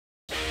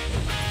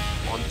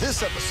on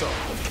this episode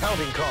of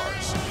Counting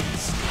Cars.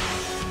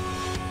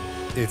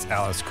 It's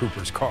Alice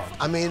Cooper's car.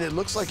 I mean, it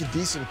looks like a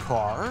decent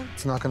car.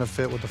 It's not going to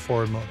fit with the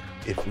Ford motor.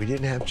 If we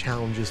didn't have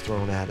challenges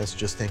thrown at us,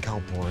 just think how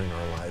boring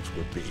our lives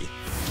would be.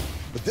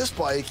 But this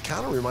bike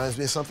kind of reminds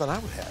me of something I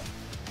would have.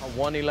 A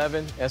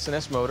 111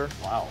 S10 motor.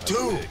 Wow.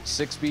 Dude.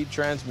 6-speed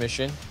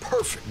transmission.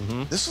 Perfect.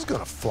 This is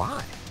going to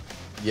fly.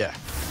 Yeah.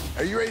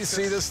 Are you ready to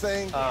see this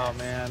thing? Oh,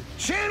 man.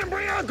 Shannon,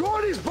 bring on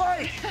Gordy's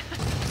bike!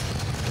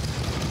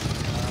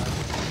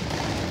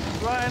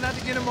 Ryan, not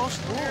to get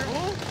emotional here.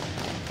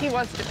 He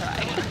wants to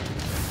cry.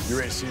 You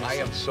ready to see this? I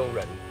am so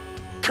ready.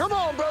 Come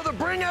on, brother,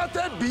 bring out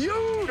that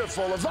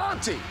beautiful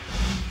Avanti.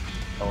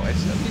 Oh,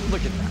 it's,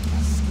 look at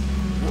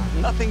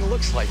that. Nothing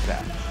looks like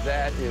that.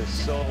 That is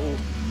so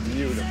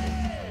beautiful.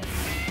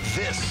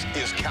 This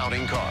is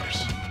Counting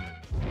Cars.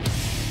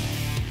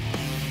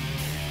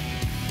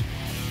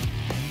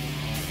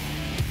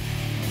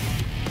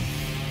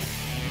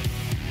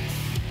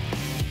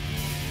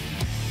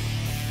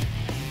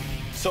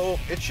 So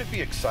it should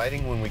be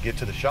exciting when we get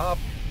to the shop.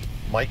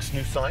 Mike's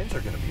new signs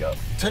are going to be up.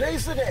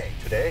 Today's the day.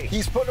 Today.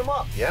 He's putting them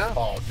up. Yeah.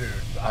 Oh, dude,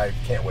 I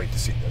can't wait to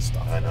see this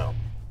stuff. I know.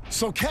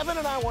 So Kevin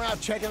and I were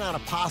out checking out a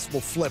possible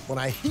flip when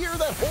I hear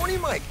that Horny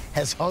Mike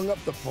has hung up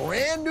the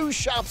brand new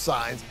shop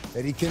signs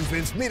that he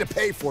convinced me to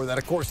pay for that,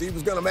 of course, he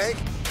was going to make.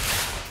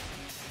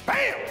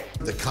 Bam!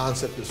 The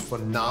concept is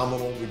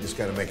phenomenal. We just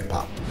got to make it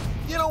pop.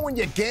 You know, when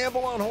you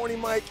gamble on Horny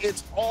Mike,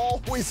 it's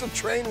always a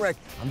train wreck.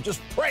 I'm just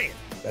praying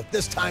that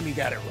this time you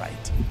got it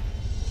right.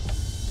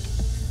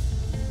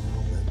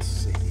 Let's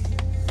see.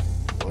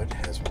 What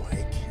has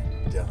Mike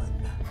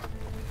done?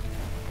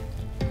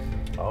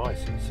 Oh, I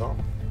see some.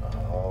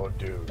 Oh,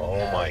 dude. Oh,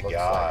 Yeah, my looks like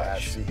gosh. I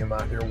see him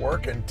out here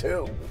working,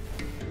 too.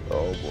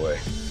 Oh, boy.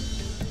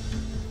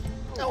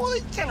 Oh, well,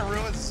 it kind of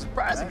ruins the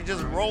surprise if he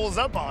just rolls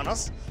up on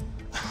us.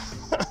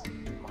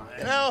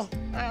 You know,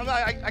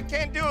 I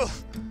can't do a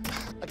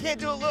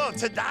little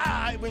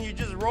ta-da when you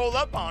just roll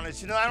up on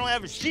us. You know, I don't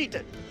have a sheet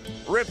to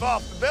rip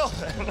off the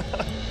building.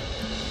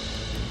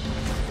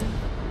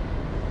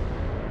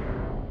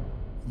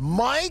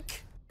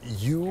 Mike,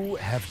 you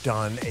have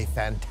done a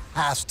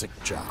fantastic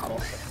job.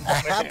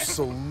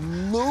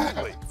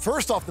 Absolutely.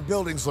 First off, the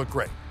buildings look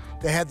great.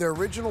 They had their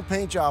original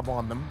paint job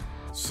on them,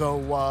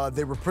 so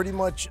they were pretty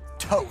much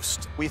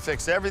toast. We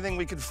fixed everything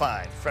we could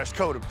find. Fresh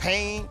coat of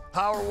paint,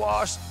 power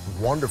wash.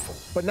 Wonderful.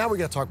 But now we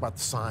got to talk about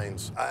the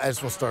signs. I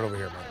just want to start over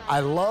here, man. I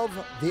love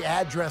the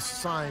address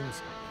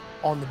signs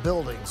on the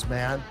buildings,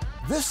 man.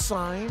 This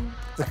sign,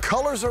 the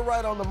colors are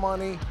right on the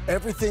money.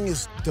 Everything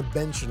is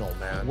dimensional,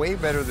 man. Way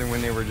better than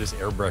when they were just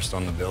airbrushed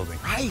on the building.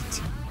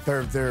 Right.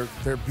 They're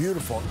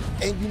beautiful.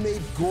 And you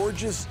made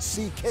gorgeous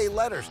CK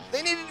letters.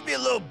 They needed to be a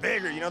little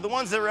bigger. You know, the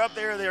ones that were up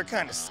there, they were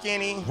kind of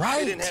skinny. Right.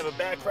 They didn't have a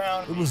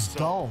background. It was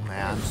dull,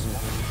 man.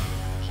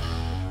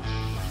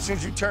 As soon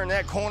as you turn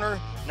that corner,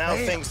 now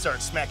Bam. things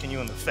start smacking you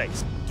in the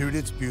face. Dude,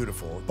 it's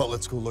beautiful. But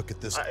let's go look at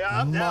this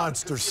I'm down.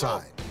 monster Let's go.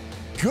 sign.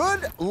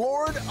 Good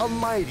Lord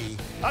Almighty,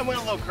 I went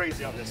a little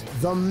crazy on this one.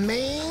 the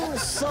main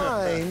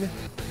sign.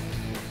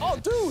 Oh,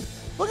 dude,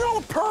 look at all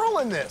the pearl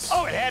in this.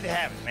 Oh, it had to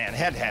have it, man. It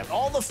had to have it.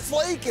 All the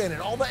flake in it,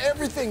 all the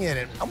everything in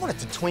it. I want it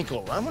to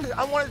twinkle. I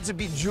want it to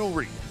be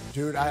jewelry.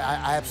 Dude,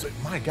 I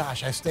absolutely, my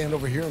gosh, I stand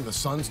over here and the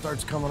sun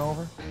starts coming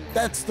over.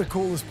 That's the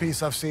coolest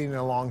piece I've seen in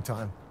a long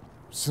time.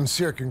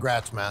 Sincere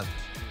congrats, man.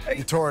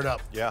 You tore it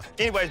up. Yeah.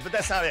 Anyways, but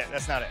that's not it.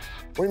 That's not it.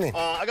 What do you mean?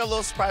 I got a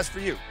little surprise for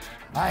you.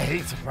 I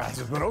hate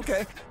surprises, but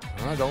okay.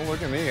 Oh, don't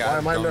look at me. Why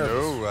am I don't nervous?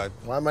 know.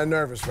 Why am I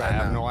nervous I right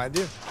now? have no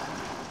idea.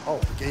 Oh,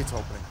 the gate's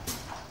opening.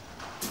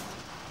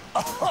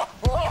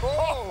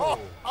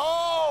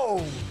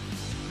 Oh!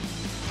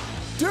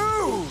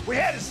 Dude! We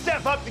had to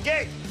step up the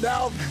gate.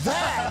 Now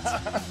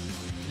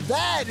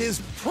that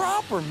is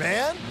proper,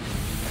 man.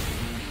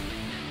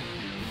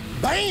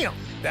 Bam!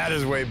 That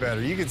is way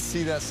better. You could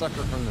see that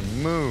sucker from the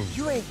moon.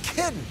 You ain't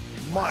kidding,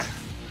 Mike.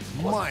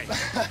 Mike,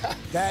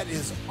 that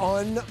is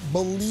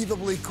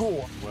unbelievably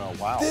cool. Well,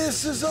 wow.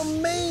 This is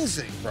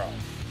amazing, bro.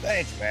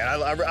 Thanks, man.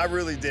 I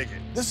really dig it.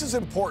 This is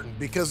important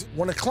because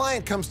when a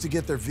client comes to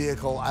get their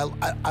vehicle,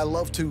 I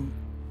love to,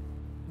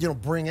 you know,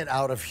 bring it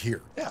out of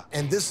here. Yeah.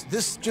 And this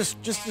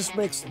just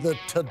makes the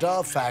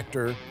ta-da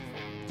factor,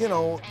 you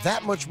know,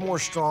 that much more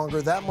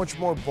stronger, that much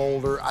more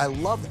bolder. I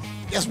love it.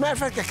 As a matter of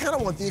fact, I kind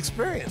of want the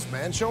experience,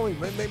 man. Show me,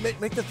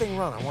 make the thing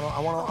run. I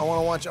want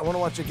to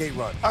watch a gate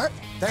run. All right.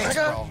 Thanks,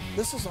 Okay. bro.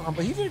 This is,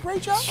 but he did a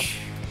great job.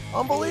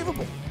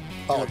 Unbelievable.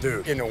 Oh,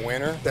 dude. In the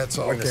winter, That's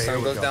when the okay, here sun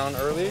we goes go. down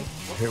early.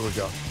 Here we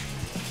go.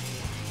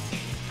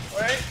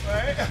 Wait.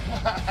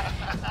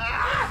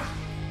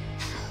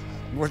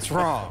 What's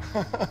wrong?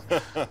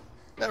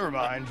 Never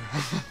mind.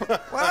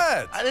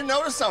 What? I didn't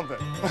notice something.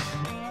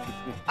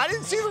 I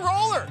didn't see the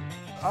roller.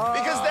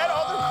 Because that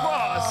other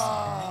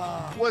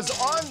cross was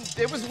on,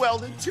 it was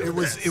welded to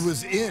this. It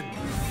was in.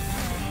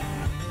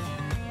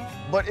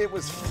 But it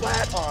was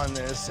flat on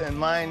this, and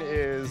mine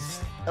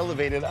is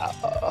elevated.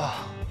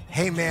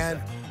 Hey,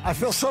 man, I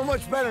feel so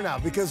much better now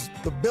because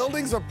the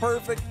buildings are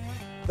perfect,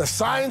 the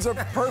signs are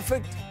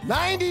perfect,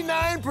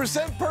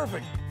 99%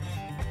 perfect.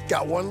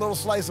 Got one little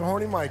slice of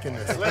horny Mike in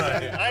this. Listen, I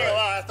ain't gonna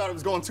lie, I thought it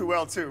was going too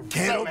well, too.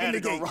 Can't Something open had the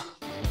to go gate. wrong.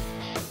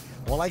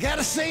 Well, I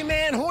gotta say,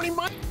 man, horny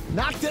Mike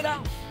knocked it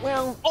out.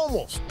 Well,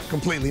 almost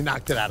completely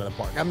knocked it out of the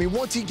park. I mean,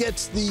 once he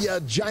gets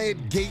the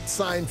giant gate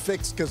sign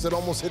fixed, because it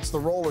almost hits the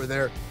roller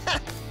there,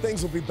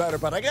 things will be better.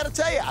 But I gotta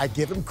tell you, I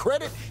give him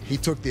credit. He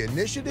took the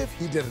initiative,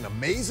 he did an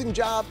amazing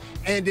job,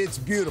 and it's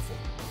beautiful.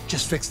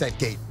 Just fix that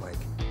gate, Mike.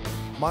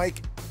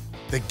 Mike,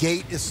 the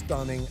gate is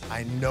stunning.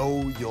 I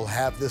know you'll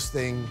have this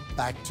thing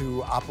back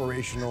to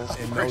operational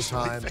in no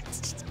time.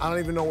 I don't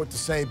even know what to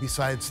say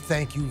besides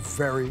thank you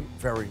very,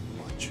 very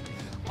much.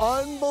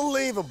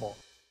 Unbelievable.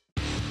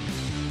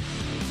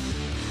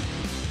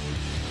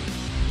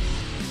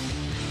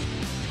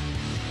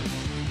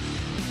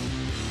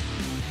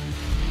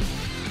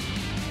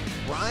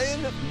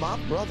 Ryan, my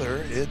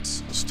brother,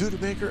 it's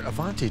Studebaker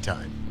Avanti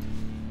time.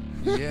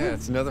 Yeah,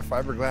 it's another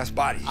fiberglass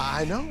body.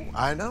 I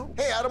know.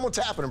 Hey, Adam, what's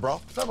happening, bro?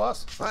 What's up,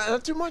 boss?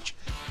 Not too much.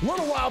 A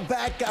little while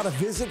back, got a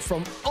visit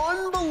from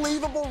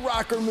unbelievable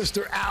rocker,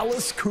 Mr.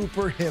 Alice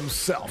Cooper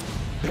himself.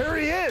 There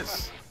he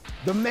is.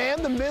 The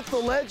man, the myth, the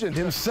legend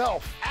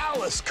himself,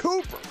 Alice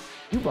Cooper.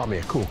 You brought me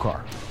a cool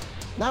car.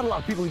 Not a lot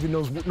of people even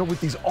know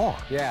what these are.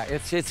 Yeah,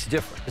 it's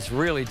different. It's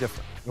really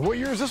different. And what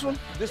year is this one?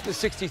 This was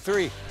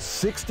 63.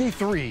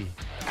 63.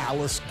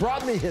 Alice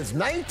brought me his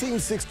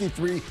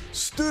 1963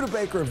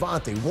 Studebaker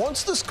Avanti.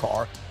 Wants this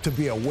car to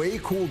be a way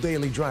cool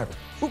daily driver.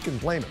 Who can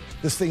blame him?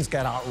 This thing's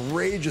got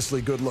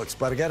outrageously good looks,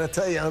 but I gotta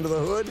tell you, under the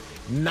hood,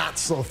 not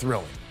so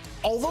thrilling.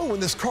 Although when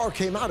this car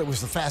came out, it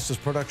was the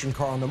fastest production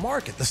car on the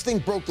market. This thing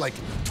broke like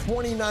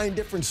 29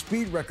 different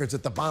speed records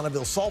at the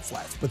Bonneville Salt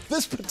Flats. But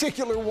this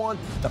particular one,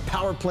 the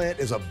power plant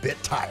is a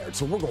bit tired.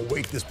 So we're gonna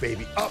wake this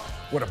baby up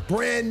with a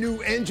brand new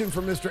engine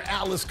from Mr.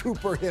 Alice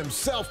Cooper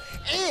himself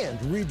and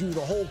redo the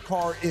whole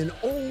car in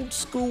old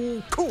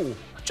school cool,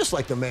 just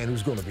like the man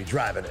who's gonna be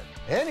driving it.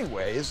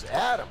 Anyways,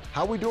 Adam,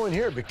 how we doing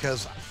here?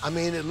 Because, I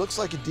mean, it looks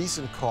like a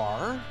decent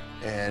car.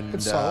 And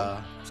It's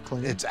solid. It's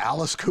clean. It's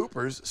Alice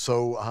Cooper's,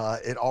 so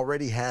it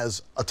already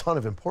has a ton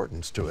of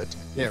importance to it.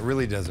 Yeah, it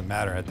really doesn't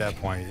matter at that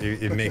point.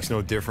 It makes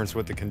no difference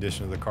what the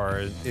condition of the car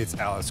is. It's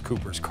Alice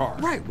Cooper's car.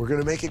 Right, we're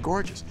gonna make it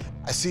gorgeous.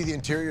 I see the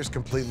interior's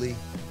completely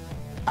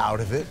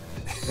out of it,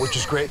 which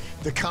is great.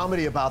 The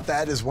comedy about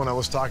that is when I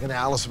was talking to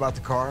Alice about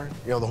the car,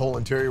 you know, the whole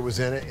interior was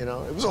in it, you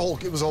know. It was a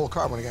whole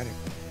car when I got here.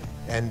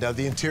 And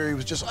the interior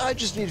was just, I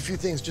just need a few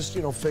things just,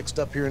 you know, fixed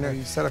up here and there.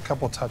 You said a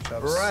couple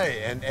touch-ups. Right,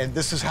 and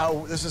this is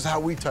how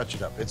we touch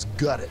it up. It's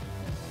gutted.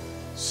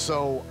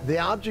 So the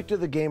object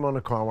of the game on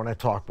the car, when I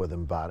talked with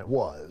him about it,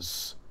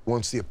 wants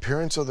the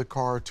appearance of the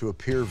car to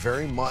appear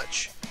very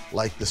much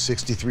like the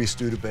 63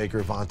 Studebaker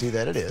Avanti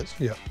that it is.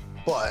 Yeah.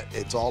 But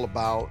it's all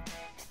about,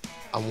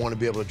 I want to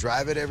be able to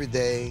drive it every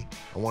day.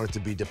 I want it to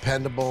be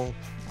dependable.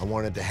 I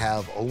want it to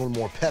have a little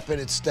more pep in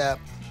its step.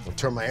 I'll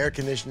turn my air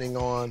conditioning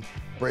on.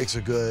 Brakes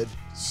are good.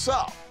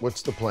 So,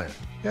 what's the plan?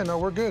 Yeah, no,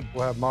 we're good.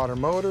 We'll have modern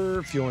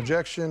motor, fuel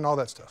injection, all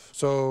that stuff.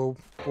 So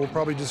we'll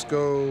probably just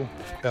go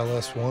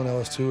LS1,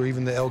 LS2, or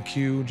even the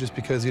LQ, just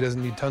because he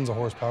doesn't need tons of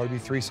horsepower. It'd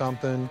be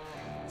 3-something,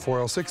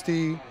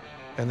 4L60,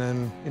 and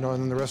then, you know,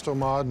 and then the resto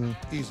mod, and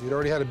easy. It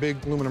already had a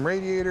big aluminum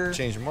radiator.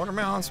 Change the motor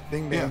mounts,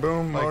 bing, bing, Yeah,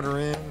 boom, like- motor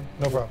in.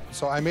 No problem.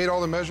 So I made all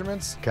the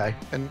measurements. Okay.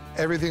 And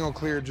everything will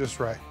clear just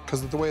right.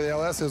 Because the way the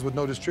LS is with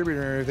no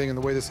distributor and everything, and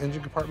the way this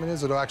engine compartment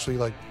is, it'll actually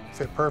like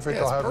fit perfect.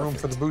 Yeah, I'll it's have room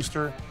for the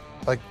booster.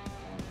 Like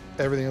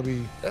everything will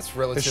be. That's It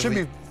relatively. should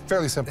be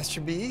fairly simple. That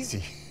should be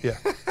easy. Yeah.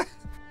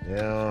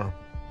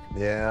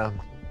 Yeah.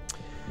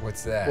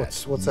 What's that?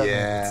 What's that?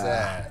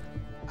 Yeah.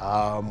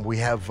 What's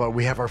that?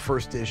 We have our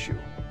first issue.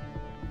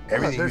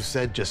 Everything you there's-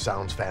 said just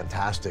sounds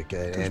fantastic.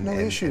 There's no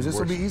issues. This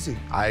will be easy.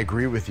 I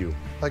agree with you.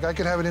 Like I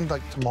could have it in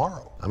like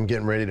tomorrow. I'm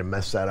getting ready to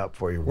mess that up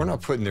for you. We're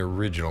not putting the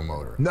original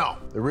motor. No,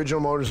 the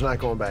original motor's not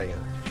going back in.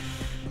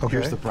 Okay.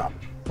 Here's the problem.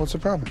 What's the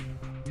problem?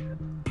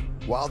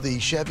 While the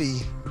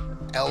Chevy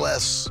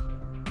LS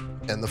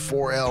and the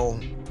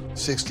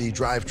 4L60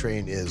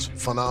 drivetrain is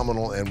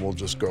phenomenal and will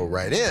just go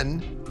right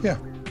in, Yeah.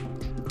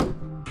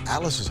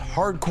 Alice is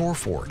hardcore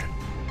Ford.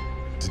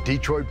 He's a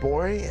Detroit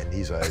boy and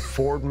he's a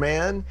Ford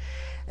man,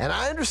 and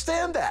I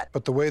understand that.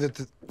 But the way that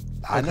the.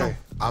 I know.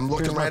 I'm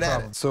looking Here's my right at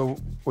problem. it. So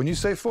when you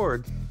say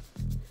Ford,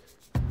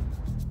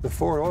 the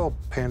Ford oil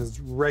pan is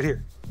right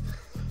here.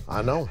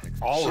 I know.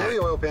 Chevy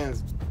oil pan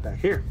is back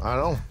here. I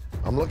know.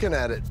 I'm looking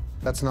at it.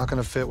 That's not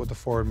going to fit with the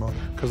Ford motor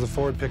because the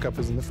Ford pickup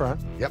is in the front.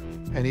 Yep.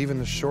 And even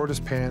the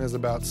shortest pan is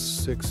about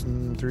 6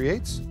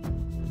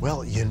 3/8.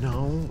 Well, you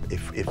know,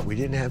 if we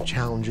didn't have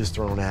challenges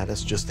thrown at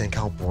us, just think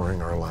how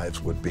boring our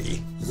lives would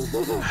be.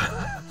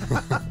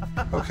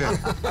 Okay.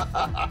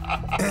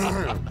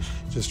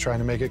 Just trying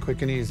to make it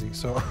quick and easy.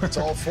 So It's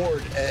all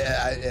Ford.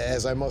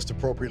 As I must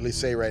appropriately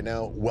say right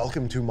now,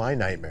 welcome to my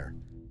nightmare.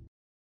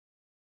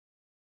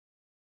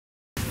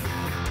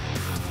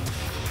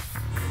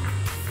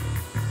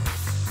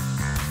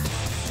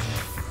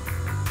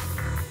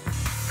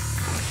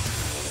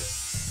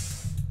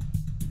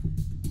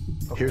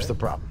 Here's the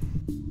problem.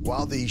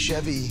 While the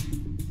Chevy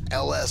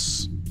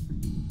LS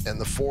and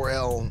the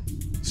 4L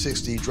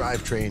 60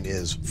 drivetrain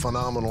is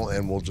phenomenal,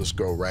 and we'll just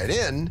go right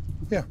in.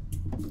 Yeah.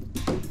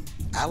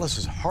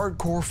 Alice's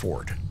hardcore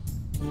Ford.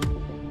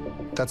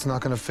 That's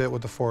not going to fit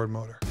with the Ford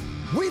motor.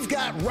 We've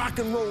got rock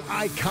and roll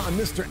icon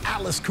Mr.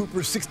 Alice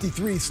Cooper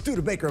 63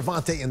 Studebaker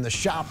Avanti in the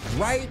shop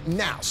right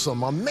now. So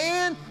my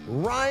man,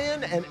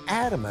 Ryan and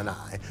Adam and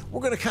I,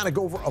 we're gonna kind of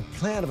go over a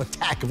plan of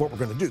attack of what we're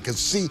gonna do. Because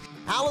see,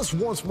 Alice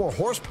wants more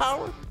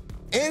horsepower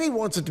and he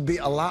wants it to be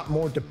a lot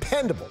more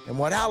dependable. And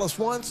what Alice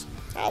wants,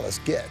 Alice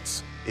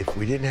gets. If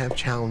we didn't have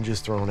challenges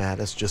thrown at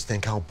us, just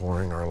think how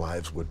boring our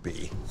lives would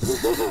be.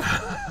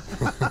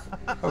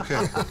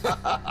 Okay.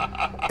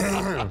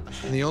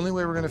 And the only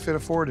way we're going to fit a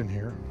Ford in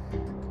here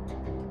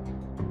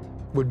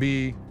would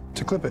be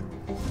to clip it.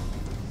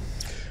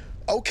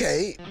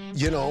 Okay,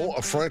 you know,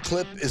 a front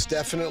clip is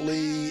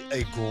definitely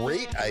a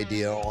great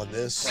idea on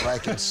this. I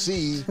can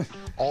see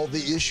all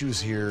the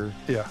issues here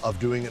of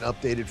doing an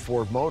updated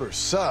Ford motor.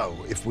 So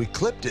if we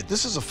clipped it,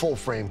 this is a full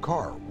frame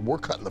car. We're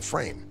cutting the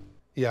frame.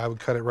 Yeah, I would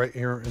cut it right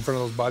here in front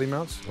of those body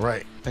mounts.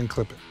 Right. And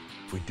clip it.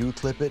 If we do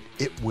clip it,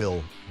 it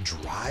will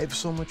drive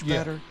so much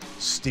better,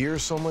 steer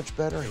so much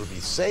better, it would be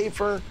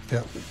safer,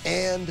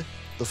 and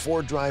the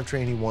Ford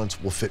drivetrain he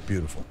wants will fit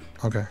beautiful.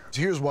 Okay.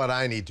 So here's what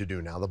I need to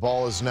do now. The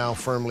ball is now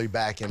firmly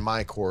back in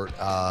my court.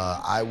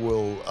 I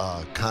will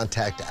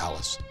contact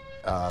Alice.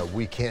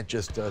 We can't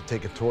just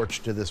take a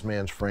torch to this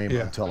man's frame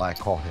until I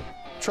call him.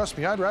 Trust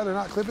me, I'd rather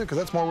not clip it because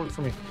that's more work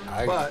for me.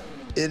 But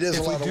it is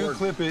if a lot we do of work.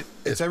 clip it,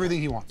 it's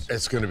everything he wants.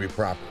 It's going to be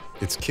proper.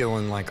 It's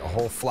killing like a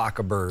whole flock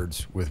of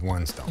birds with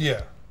one stone.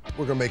 Yeah.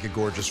 We're going to make it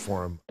gorgeous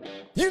for him.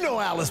 You know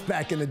Alice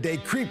back in the day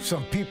creeped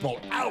some people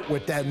out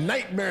with that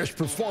nightmarish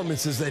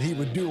performances that he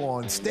would do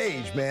on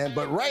stage, man.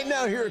 But right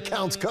now here at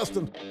Counts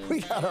Customs,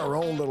 we got our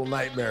own little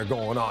nightmare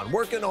going on.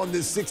 Working on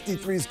this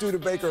 63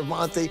 Studebaker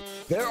Avanti,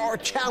 there are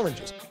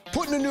challenges.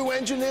 Putting a new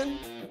engine in,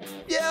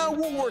 yeah,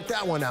 we'll work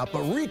that one out,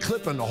 but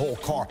reclipping the whole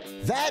car,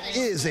 that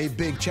is a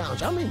big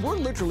challenge. I mean, we're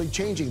literally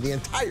changing the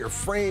entire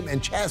frame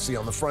and chassis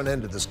on the front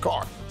end of this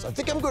car. So I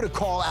think I'm going to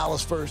call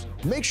Alice first,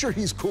 make sure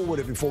he's cool with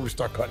it before we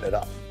start cutting it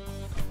up.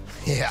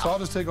 Yeah. So I'll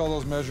just take all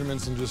those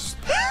measurements and just,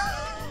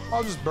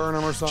 I'll just burn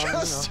them or something.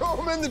 Just throw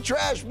them in the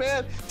trash,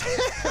 man.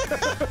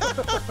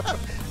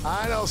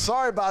 I know,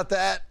 sorry about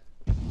that.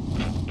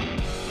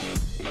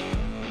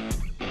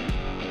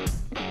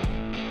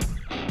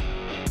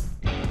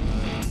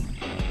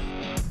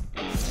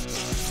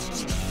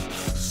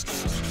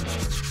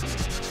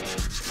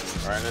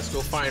 All right, let's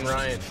go find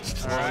Ryan.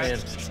 Come on in.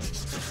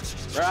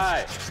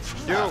 Right.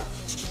 What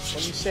are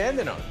you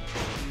sanding on?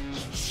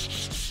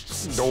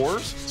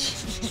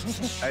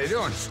 Doors. How you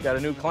doing? Got a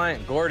new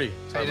client, Gordy.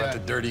 Sorry about the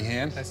dirty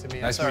hand. Nice to meet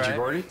you. Nice to meet you,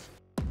 Gordy.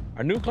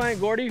 Our new client,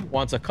 Gordy,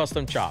 wants a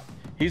custom chop.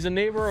 He's a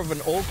neighbor of an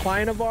old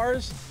client of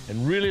ours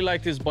and really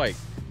liked his bike.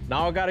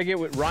 Now I gotta get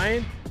with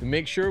Ryan to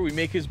make sure we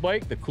make his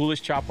bike the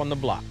coolest chop on the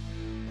block.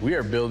 We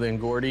are building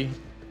Gordy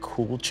a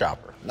cool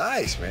chopper.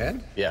 Nice,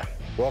 man. Yeah.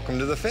 Welcome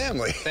to the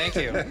family. Thank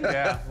you.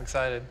 Yeah, I'm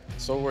excited.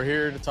 So we're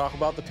here to talk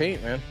about the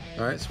paint, man.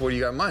 All right, so what do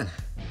you got in mind?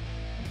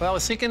 Well, I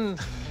was thinking,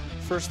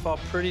 first of all,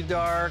 pretty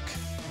dark,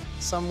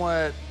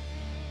 somewhat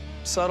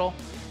subtle.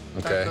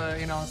 Okay. Type of,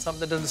 you know,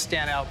 something that doesn't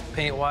stand out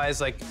paint-wise,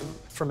 like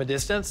from a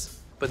distance.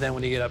 But then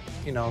when you get up,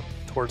 you know,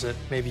 towards it,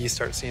 maybe you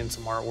start seeing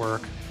some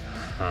artwork.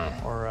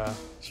 Or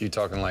So you're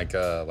talking like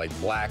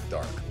black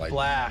dark, like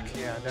black.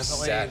 Yeah,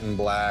 definitely. satin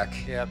black.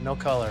 Yeah, no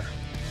color.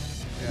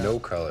 Yeah. No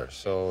color.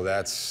 So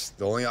that's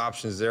the only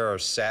options there are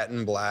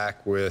satin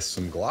black with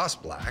some gloss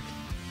black.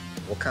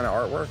 What kind of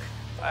artwork?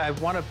 I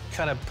want to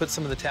kind of put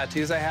some of the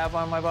tattoos I have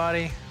on my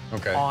body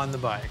on the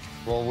bike.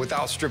 Well,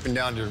 without stripping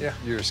down your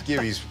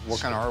skivvies, what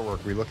kind of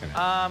artwork are we looking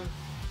at?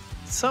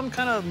 Some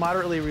kind of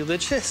moderately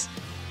religious.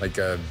 Like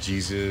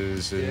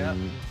Jesus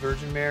and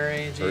Virgin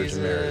Mary, Virgin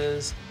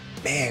Jesus.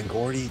 Mary. Man,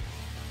 Gordy,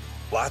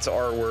 lots of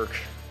artwork.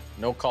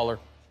 No color.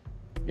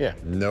 Yeah.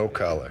 No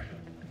color.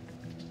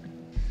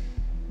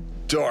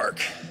 Dark.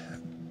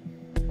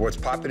 What's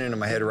popping into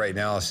my head right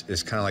now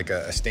is kind of like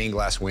a stained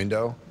glass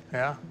window.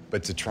 Yeah.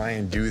 But to try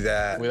and do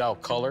that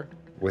Without color.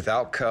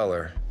 Without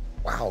color.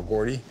 Wow,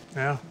 Gordy.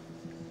 Yeah.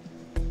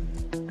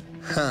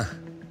 Huh.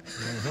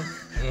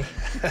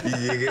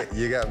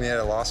 You got me at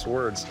a lost for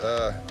words.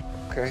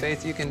 Okay.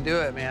 Faith, you can do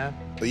it, man.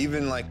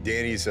 Even like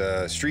Danny's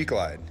Street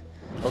Glide.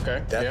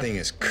 Okay. That thing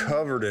is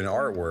covered in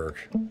artwork,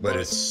 but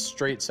it's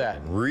straight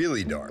satin.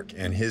 Really dark,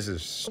 and his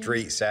is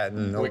straight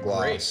satin, no With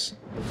gloss.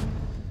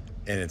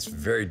 And it's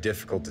very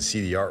difficult to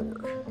see the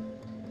artwork.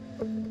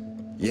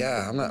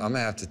 Yeah, I'm gonna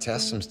have to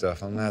test some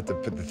stuff. I'm gonna have to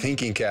put the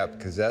thinking cap,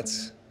 because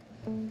that's...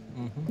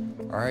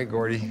 All right,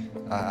 Gordy,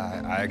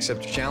 I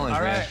accept your challenge,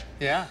 All man. right.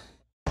 Yeah.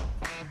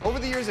 Over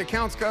the years at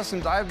Counts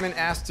Customs, I've been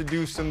asked to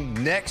do some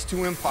next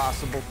to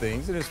impossible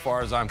things, and as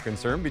far as I'm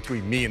concerned,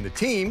 between me and the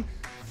team,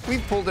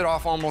 we've pulled it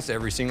off almost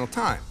every single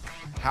time.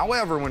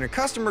 However, when a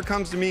customer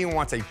comes to me and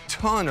wants a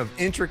ton of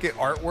intricate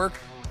artwork,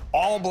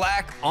 all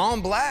black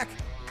on black,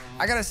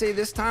 I gotta say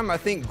this time, I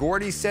think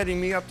Gordy's setting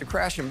me up to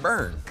crash and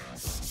burn.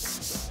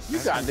 You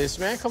got this,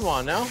 man. Come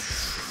on now.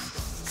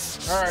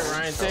 All right,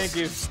 Ryan, thank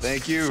you.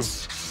 Thank you.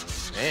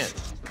 Man,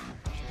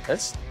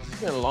 It's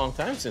been a long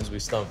time since we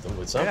stumped him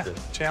with something.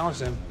 Yeah,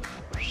 challenged him.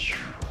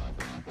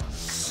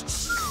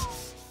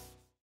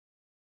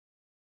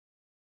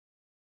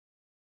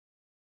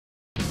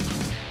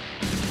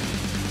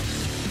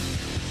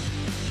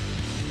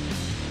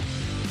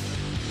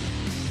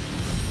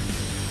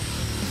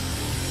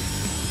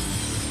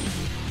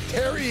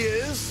 There he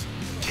is,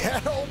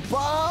 Ghetto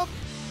Bob.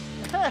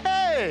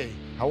 Hey,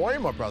 how are you,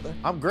 my brother?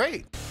 I'm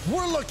great.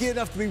 We're lucky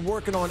enough to be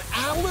working on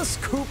Alice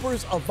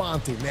Cooper's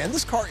Avanti. Man,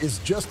 this car is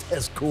just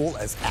as cool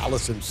as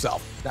Alice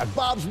himself. Now,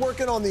 Bob's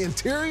working on the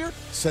interior,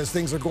 says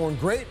things are going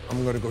great.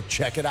 I'm gonna go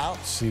check it out,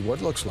 see what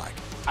it looks like.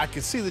 I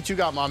can see that you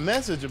got my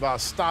message about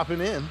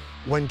stopping in.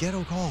 When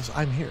Ghetto calls,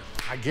 I'm here.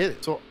 I get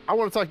it. So I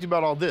want to talk to you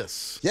about all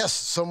this. Yes,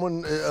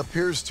 someone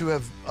appears to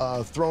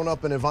have thrown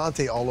up an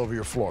Avanti all over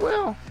your floor.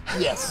 Well,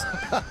 yes.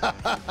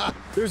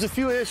 There's a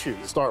few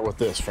issues. Start with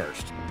this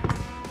first.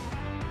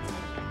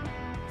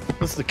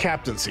 This is the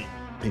captain seat.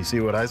 You see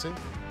what I see?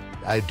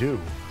 I do.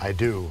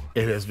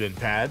 It has been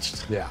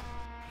patched Yeah.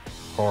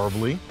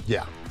 horribly.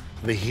 Yeah.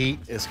 The heat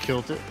is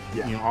kilted.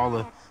 Yeah. You know, all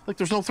the, look,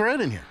 there's no thread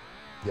in here.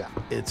 Yeah.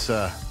 It's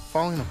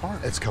falling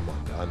apart. It's come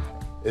undone.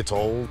 It's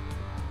old.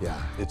 Yeah.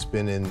 It's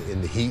been in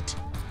the heat.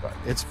 Right.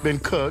 It's been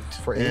cooked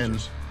For and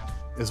ages.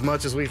 as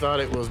much as we thought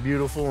it was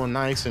beautiful and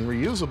nice and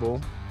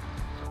reusable,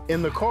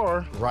 in the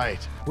car, Right.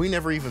 we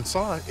never even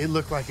saw it. It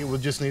looked like it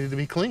was just needed to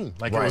be cleaned,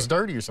 like it was Right.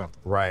 dirty or something.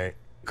 Right.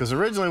 Because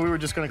originally we were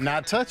just gonna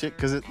not touch it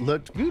because it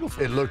looked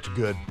beautiful. It looked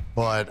good,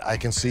 but I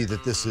can see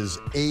that this is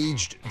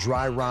aged,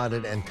 dry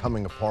rotted, and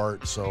coming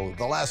apart. So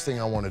the last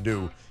thing I want to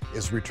do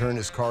is return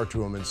his car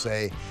to him and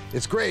say,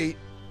 it's great,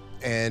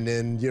 and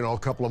in, you know, a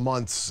couple of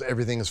months,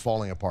 everything is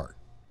falling apart.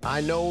 I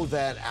know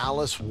that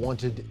Alice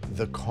wanted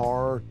the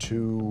car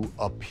to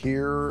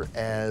appear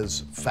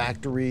as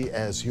factory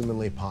as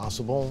humanly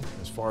possible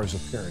as far as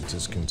appearance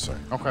is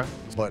concerned. Okay.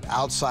 But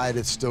outside,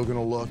 it's still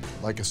gonna look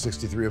like a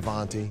 63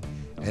 Avanti,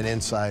 and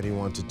inside, he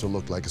wants it to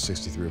look like a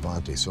 63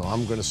 Avanti. So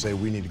I'm gonna say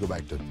we need to go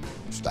back to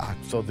stock.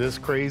 So this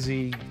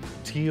crazy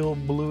teal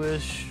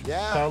bluish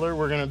Yeah. color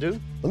we're gonna do?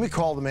 Let me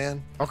call the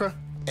man Okay.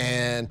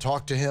 and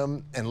talk to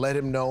him and let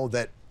him know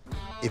that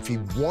if he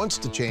wants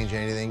to change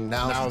anything,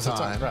 now's the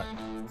time. Right.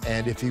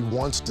 And if he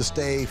wants to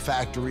stay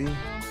factory,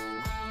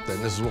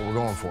 then this is what we're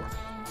going for.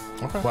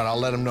 Okay. But I'll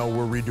let him know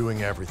we're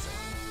redoing everything.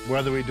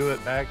 Whether we do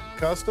it back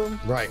custom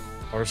Right.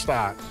 or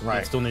stock,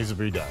 Right. it still needs to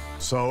be done.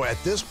 So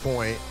at this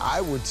point,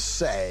 I would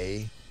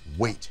say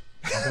wait.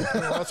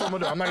 That's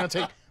what I'm gonna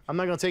do. I'm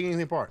not gonna take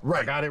anything apart.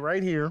 Right. I got it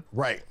right here.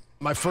 Right.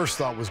 My first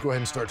thought was go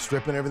ahead and start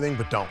stripping everything,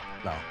 but don't.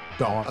 No.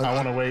 Don't. I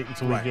want to wait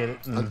until Right. we get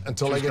it.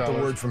 Until I choose get the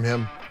colors. word from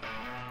him.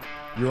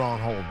 You're on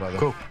hold, brother.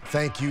 Cool.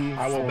 Thank you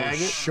I will for bag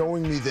it.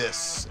 showing me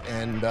this.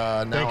 And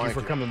now Thank you I for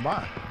can coming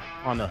by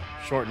on a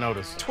short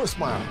notice. twist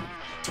my arm.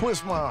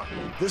 Twist my arm.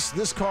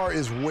 This car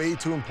is way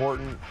too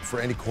important for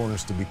any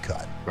corners to be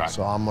cut. Right.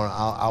 So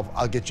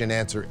I'll get you an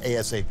answer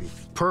ASAP.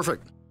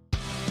 Perfect.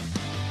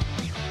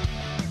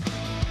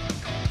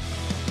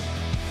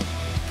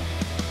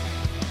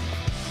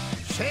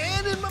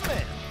 Shannon, my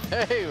man.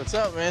 Hey, what's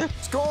up, man?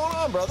 What's going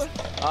on, brother?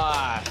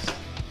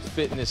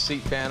 Fitting this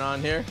seat pan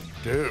on here.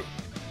 Dude,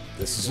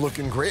 this is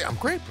looking great. I'm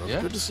great, bro.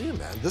 Yeah. Good to see you,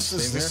 man. This Same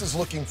here. is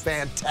looking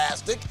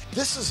fantastic.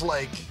 This is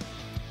like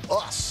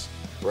us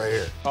right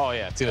here. Oh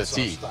yeah, to the That's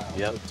our T. style.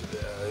 Yep.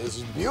 This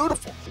is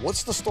beautiful.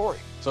 What's the story?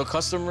 So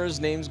customer's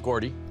name's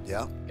Gordy,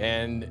 Yeah.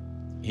 and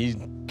he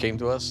came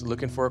to us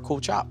looking for a cool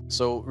chop.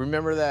 So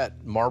remember that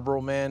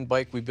Marlboro Man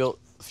bike we built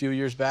a few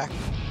years back?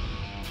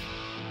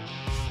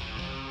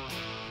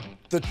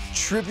 The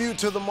tribute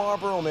to the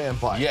Marlboro Man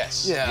bike.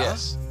 Yes. Yeah.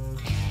 Yes.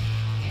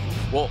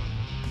 Well,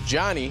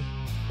 Johnny,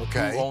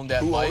 Okay. who owned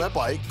that Who bike, owned that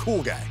bike?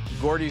 Cool guy.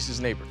 Gordy's his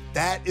neighbor.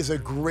 That is a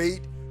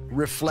great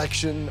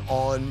reflection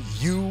on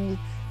you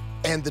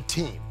and the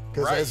team.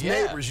 Because Right, as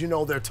yeah. neighbors, you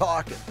know they're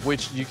talking.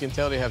 Which you can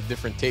tell they have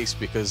different tastes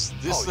because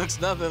this Oh, looks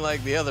nothing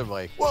like the other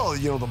bike. Well,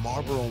 you know, the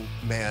Marlboro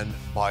Man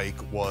bike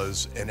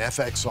was an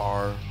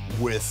FXR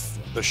with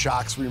the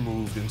shocks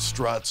removed and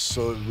struts,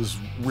 so it was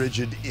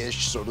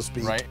rigid-ish, so to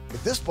speak. Right.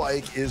 But this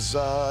bike is,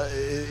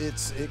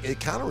 it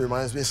kind of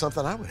reminds me of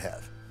something I would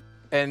have.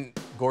 And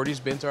Gordy's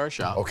been to our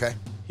shop. Okay.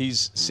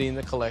 He's seen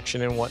the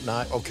collection and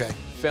whatnot. Okay.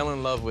 Fell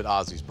in love with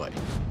Ozzy's bike.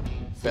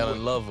 Fell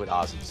in love with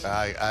Ozzy's.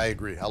 I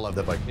agree. I love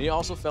that bike. And he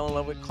also fell in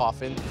love with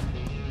Coffin.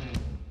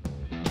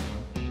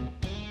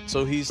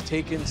 So he's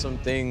taken some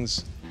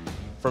things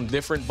from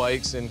different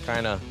bikes and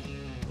kind of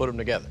put them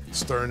together.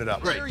 Stirring it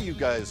up. There you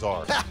guys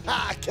are.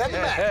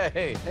 Kevin Mack.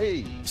 Hey,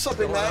 Hey, What's up, what's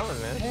Big Mac? going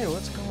on, man? hey,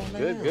 what's going on?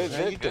 Good,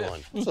 How you good.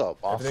 doing? What's up?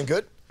 Awesome. Everything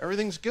good?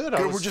 Everything's good.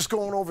 Good. We're just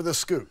going over this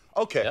scoot.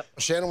 okay. Yep.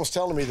 Shannon was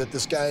telling me that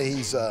this guy,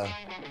 he's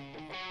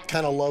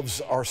kind of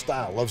loves our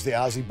style, loves the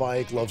Ozzy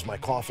bike, loves my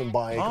Coffin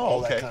bike, all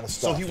that kind of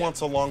stuff. So he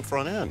wants a long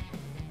front end.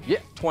 Yeah,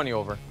 20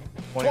 over.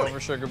 20 over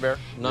Sugar Bear.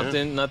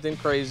 Nothing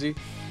crazy.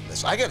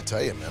 Listen, I got to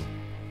tell you, man,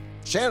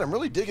 Shannon, I'm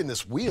really digging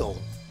this wheel.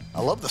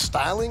 I love the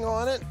styling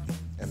on it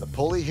and the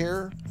pulley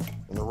here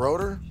and the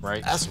rotor.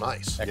 Right. That's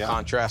nice. That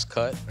contrast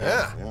cut.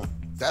 Yeah.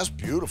 That's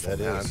beautiful, That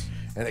man. is.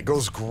 And it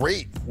goes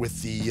great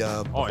with the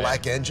Oh,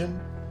 black engine.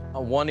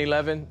 A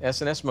 111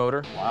 S&S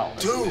motor. Wow.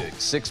 Dude,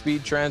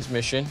 6-speed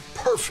transmission.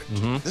 perfect.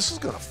 This is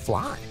gonna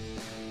fly.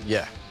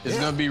 Yeah. It's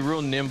gonna be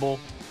real nimble,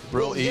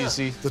 real Yeah.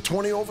 easy. The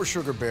 20 over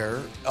Sugar Bear,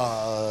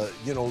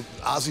 you know,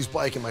 Ozzy's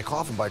bike and my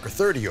coffin bike are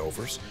 30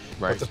 overs.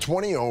 Right. But the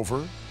 20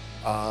 over,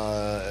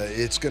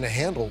 it's gonna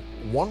handle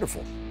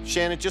wonderful.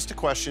 Shannon, just a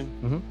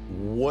question.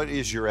 What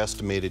is your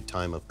estimated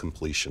time of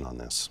completion on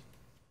this?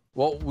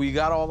 Well, we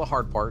got all the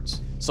hard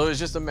parts, so it's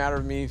just a matter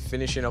of me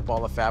finishing up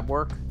all the fab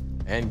work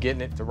and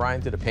getting it to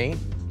Ryan to the paint.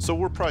 So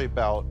we're probably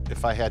about,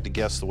 if I had to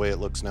guess the way it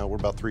looks now, we're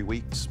about 3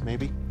 weeks,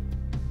 maybe?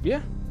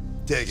 Yeah.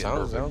 Dig it.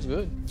 Sounds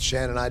good.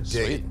 Shannon, I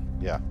dig it.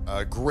 Yeah.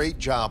 Great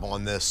job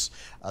on this.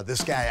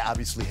 This guy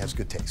obviously has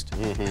good taste.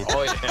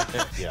 Oh,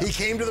 yeah. Yeah. He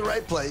came to the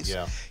right place.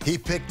 Yeah. He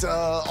picked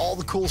all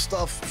the cool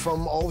stuff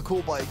from all the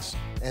cool bikes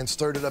and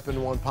stirred it up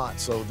into one pot.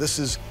 So this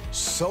is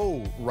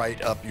so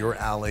right up your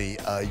alley.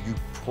 You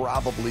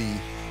probably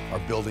are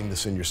building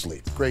this in your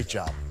sleep. Great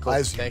job.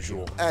 As Thank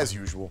usual. you. As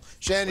usual.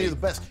 Shannon, you're the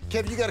best.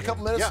 Kevin, you got a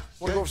couple minutes? Yeah.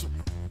 Wanna go over some?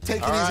 Take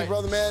it All easy, right.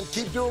 brother, man.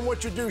 Keep doing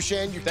what you do,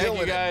 Shan. You're Thank killing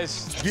you, it.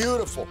 guys. It's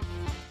beautiful.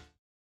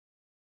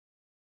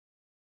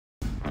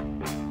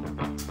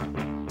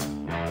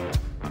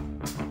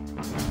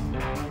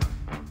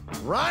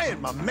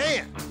 Ryan, my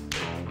man,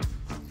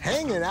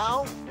 hanging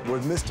out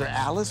with Mr.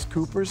 Alice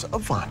Cooper's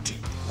Avanti.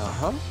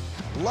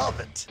 Love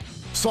it.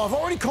 So I've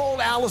already called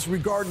Alice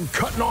regarding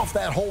cutting off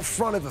that whole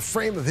front of the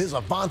frame of his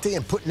Avanti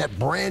and putting that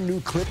brand new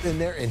clip in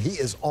there, and he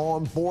is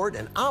on board,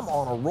 and I'm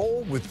on a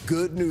roll with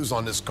good news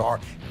on this car.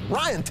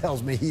 Ryan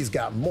tells me he's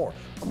got more.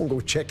 I'm gonna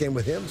go check in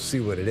with him, see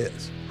what it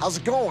is. How's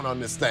it going on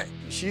this thing?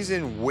 She's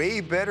in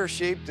way better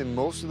shape than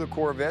most of the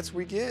Corvettes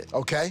we get.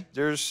 Okay.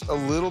 There's a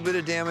little bit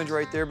of damage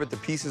right there, but the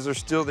pieces are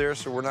still there,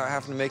 so we're not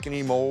having to make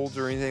any molds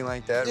or anything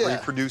like that, Yeah.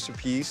 reproduce a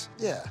piece.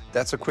 Yeah.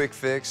 That's a quick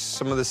fix.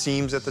 Some of the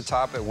seams at the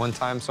top, at one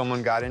time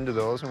someone got into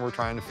those and we're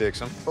trying to fix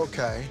them.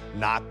 Okay.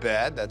 Not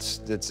bad, that's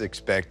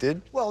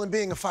expected. Well, and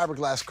being a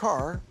fiberglass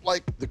car,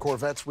 like the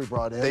Corvettes we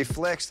brought in, They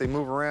flex, they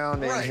move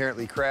around, they Right.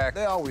 inherently crack.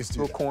 They always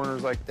do Little that.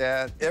 corners like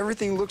that.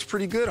 Everything looks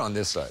pretty good on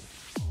this side.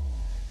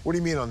 What do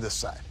you mean on this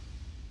side?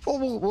 Well,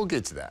 we'll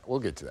get to that. We'll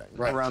get to that.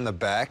 Right. Around the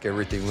back,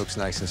 everything looks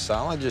nice and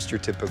solid. Just your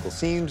typical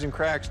seams and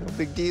cracks, no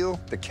big deal.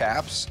 The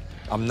caps,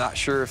 I'm not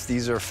sure if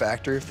these are a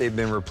factor, if they've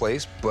been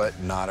replaced, but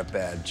not a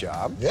bad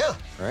job. Yeah.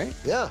 Right?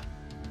 Yeah.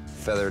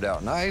 Feathered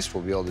out nice.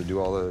 We'll be able to do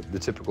all the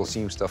typical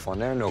seam stuff on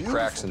there. No Beautiful.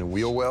 cracks in the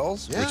wheel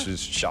wells, Yeah. which is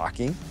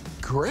shocking.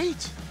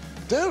 Great.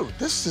 Dude,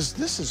 this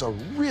is a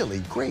really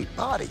great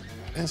body.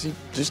 And see,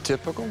 just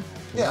typical.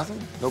 Yeah.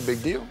 Nothing. No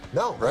big deal.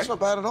 No, that's Right? not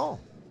bad at all.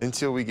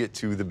 Until we get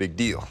to the big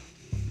deal.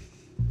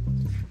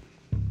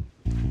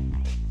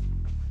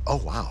 Oh,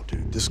 wow,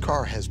 dude. This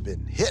car has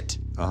been hit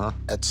Uh-huh.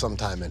 at some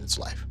time in its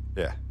life.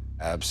 Yeah,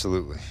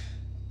 absolutely.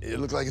 It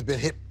looked like it's been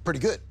hit pretty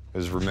good.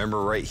 Because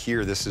remember right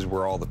here, this is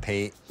where all the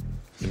paint,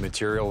 the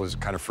material was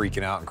kind of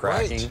freaking out and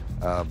cracking.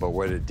 But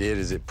what it did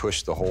is it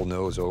pushed the whole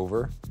nose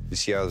over. You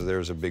see how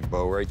there's a big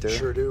bow right there?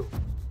 Sure do.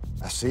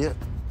 I see it.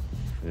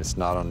 And it's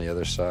not on the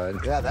other side.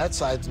 Yeah, that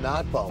side's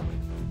not bowing.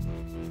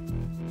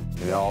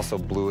 And it also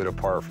blew it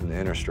apart from the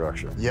inner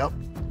structure. Yep.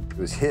 It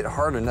was hit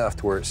hard enough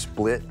to where it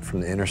split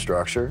from the inner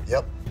structure.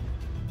 Yep.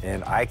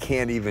 And I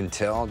can't even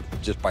tell,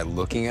 just by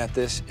looking at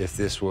this, if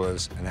this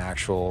was an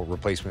actual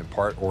replacement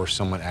part or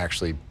someone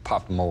actually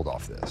popped the mold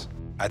off this.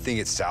 I think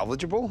it's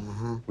salvageable.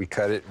 We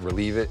cut it,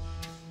 relieve it,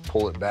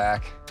 pull it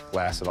back,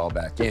 glass it all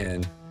back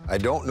in. I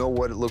don't know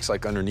what it looks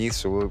like underneath,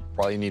 so we'll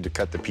probably need to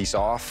cut the piece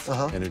off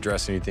and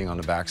address anything on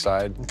the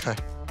backside. Okay.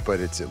 But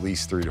it's at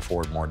least 3 to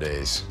 4 more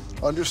days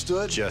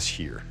Understood? just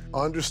here.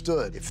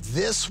 Understood. If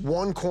this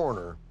one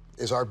corner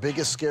is our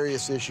biggest,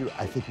 scariest issue,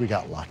 I think we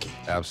got lucky.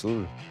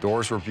 Absolutely.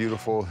 Doors were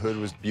beautiful, hood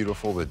was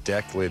beautiful, the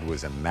deck lid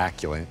was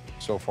immaculate.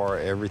 So far,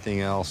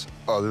 everything else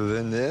other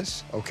than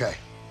this, Okay.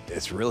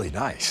 it's really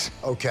nice.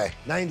 Okay.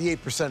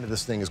 98% of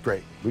this thing is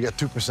great. We got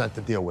 2%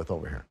 to deal with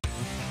over here.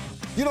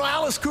 You know,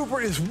 Alice Cooper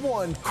is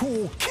one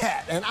cool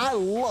cat, and I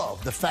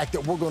love the fact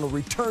that we're going to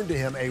return to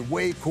him a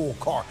way cool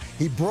car.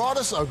 He brought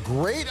us a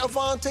great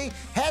Avanti,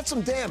 had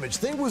some damage.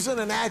 Thing was in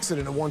an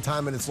accident at one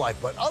time in its life,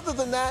 but other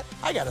than that,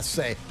 I got to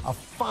say, a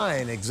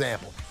fine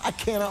example. I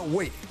cannot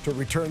wait to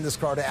return this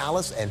car to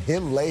Alice and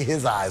him lay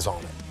his eyes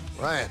on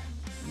it. Ryan,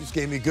 you just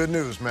gave me good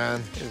news,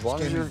 man. As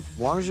long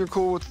as you're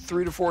cool with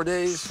 3 to 4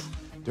 days.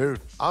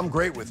 Dude, I'm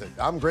great with it.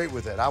 I'm great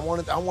with it. I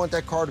want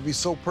that car to be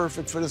so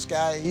perfect for this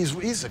guy. He's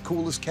the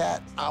coolest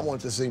cat. I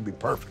want this thing to be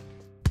perfect.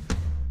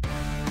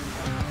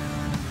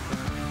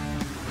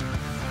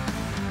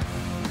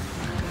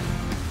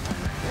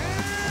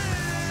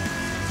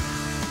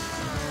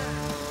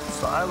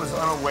 So I was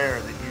unaware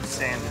that you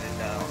sanded it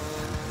down.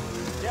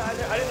 Yeah,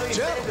 I didn't know you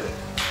Gentlemen. sanded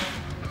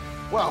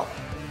it. Well,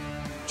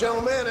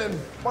 gentlemen and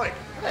Mike,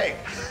 Hey,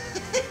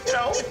 you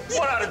know,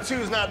 1 out of 2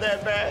 is not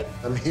that bad.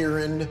 I'm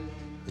hearing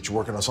that you're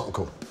working on something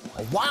cool.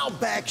 A while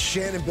back,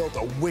 Shannon built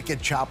a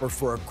wicked chopper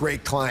for a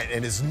great client,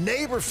 and his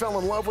neighbor fell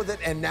in love with it,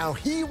 and now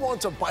he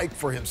wants a bike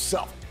for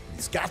himself.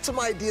 He's got some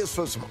ideas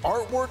for some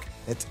artwork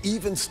that's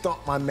even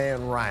stumped my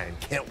man Ryan.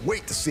 Can't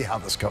wait to see how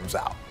this comes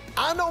out.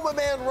 I know my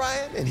man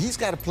Ryan, and he's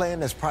got a plan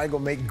that's probably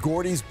gonna make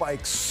Gordy's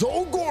bike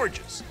so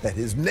gorgeous that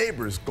his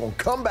neighbor's gonna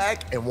come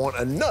back and want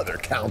another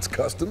Counts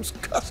Customs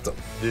custom.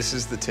 This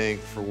is the tank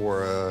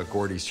for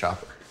Gordy's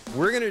chopper.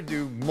 We're gonna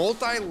do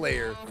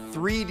multi-layer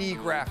 3D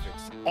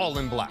graphics, all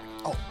in black.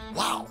 Oh,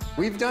 wow.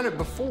 We've done it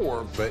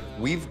before, but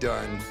we've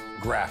done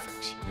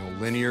graphics,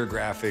 linear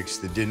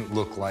graphics that didn't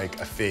look like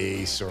a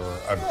face or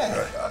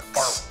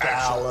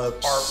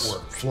scallops,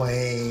 artwork.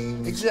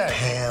 Flames, Exactly.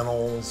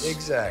 panels.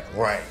 Exactly.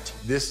 Right.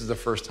 This is the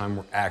first time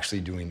we're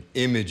actually doing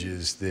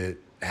images that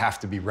have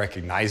to be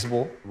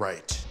recognizable.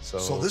 Right.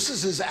 So this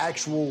is his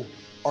actual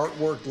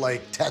artwork,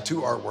 like tattoo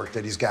artwork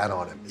that he's got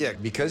on him. Yeah,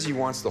 because he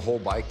wants the whole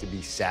bike to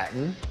be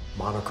satin,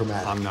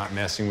 monochromatic. I'm not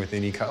messing with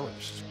any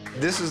colors.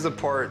 This is the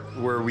part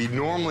where we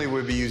normally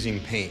would be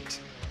using paint.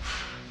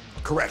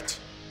 Correct.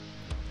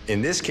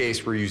 In this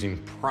case, we're using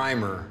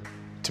primer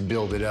to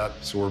build it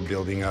up, so we're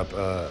building up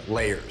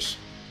layers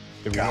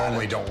that we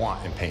normally don't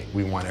want in paint.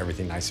 We want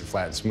everything nice and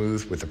flat and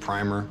smooth with the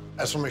primer.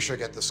 I just want to make sure I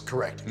get this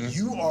correct.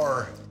 You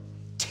are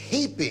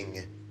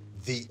taping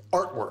the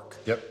artwork.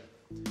 Yep.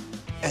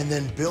 And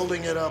then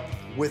building it up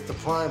with the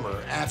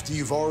primer after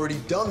you've already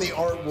done the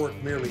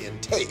artwork merely in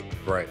tape.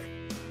 Right.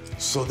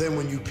 So then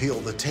when you peel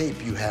the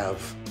tape, you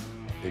have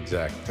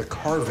Exactly. the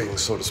carving,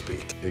 so to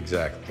speak.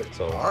 Exactly.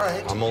 So all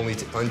right. I'm only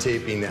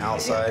untaping the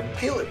outside. Yeah,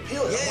 peel it. I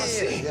want to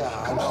see.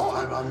 Yeah, I know.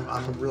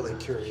 I'm really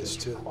curious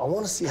too. I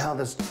want to see how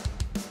this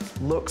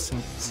looks.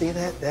 And see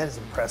that? That is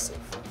impressive.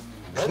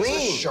 That's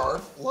Clean. a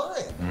sharp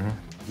line.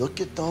 Look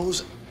at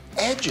those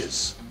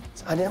edges.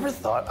 I never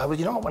thought,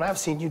 when I've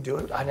seen you do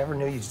it, I never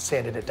knew you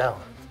sanded it down.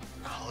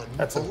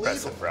 That's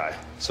impressive, Brian.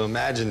 So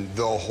imagine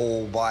the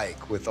whole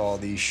bike with all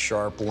these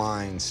sharp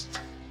lines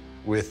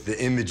with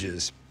the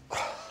images.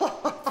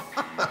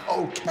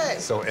 Okay.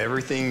 So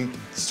everything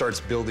starts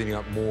building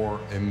up more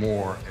and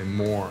more and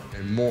more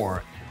and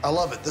more. I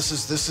love it. This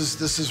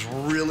is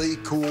really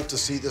cool to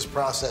see this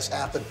process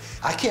happen.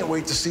 I can't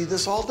wait to see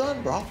this all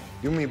done, bro.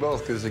 You and me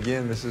both, because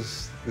again, this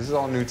is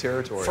all new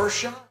territory. First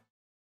shot.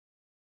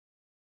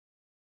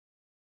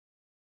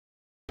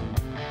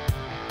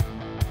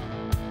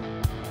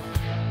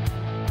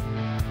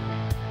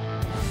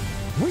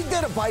 We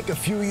did a bike a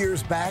few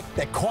years back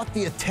that caught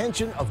the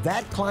attention of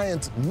that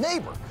client's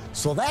neighbor.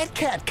 So that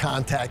cat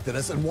contacted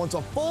us and wants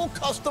a full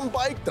custom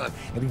bike done.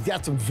 And he's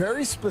got some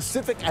very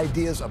specific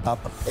ideas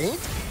about the paint.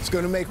 It's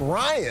going to make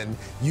Ryan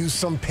use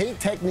some paint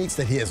techniques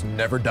that he has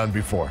never done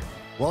before.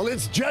 Well,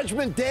 it's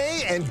Judgment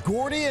Day, and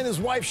Gordy and his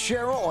wife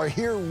Cheryl are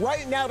here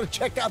right now to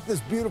check out this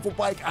beautiful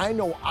bike. I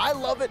know I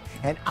love it,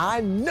 and I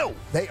know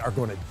they are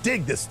going to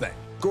dig this thing.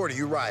 Gordy,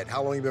 you ride.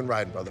 How long you been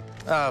riding, brother?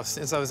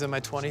 Since I was in my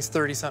 20s,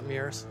 30-something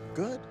years.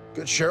 Good.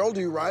 Good. Cheryl, do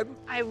you ride?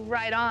 I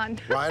ride on.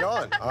 Ride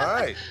on. All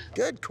right.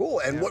 Good. Cool.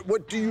 And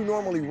what do you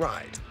normally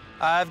ride?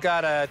 I've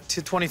got a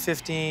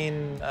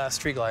 2015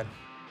 Street Glide.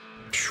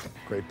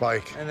 Great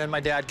bike. And then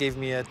my dad gave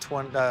me a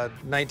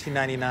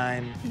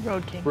 1999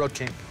 Road King. Road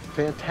King.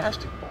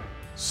 Fantastic bike.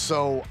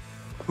 So,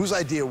 whose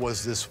idea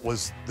was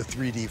the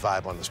 3D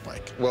vibe on this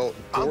bike? Well,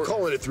 I'm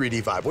calling it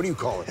 3D vibe. What do you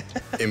call it?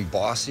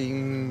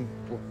 Embossing.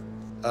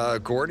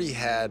 Gordy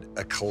had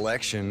a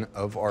collection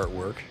of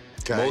artwork,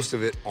 most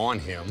of it on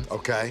him.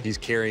 Okay. He's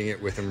carrying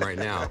it with him right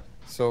now.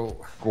 So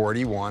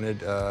Gordy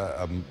wanted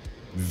a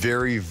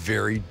very,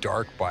 very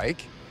dark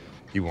bike.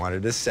 He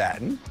wanted a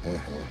satin.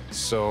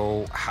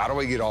 So how do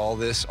I get all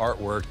this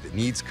artwork that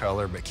needs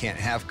color but can't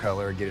have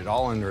color, get it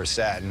all under a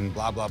satin,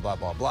 blah, blah, blah,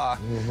 blah, blah,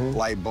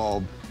 light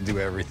bulb, do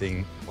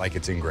everything like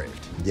it's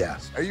engraved. Yeah.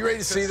 Are you ready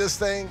to see this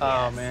thing?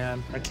 Oh,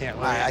 man, I can't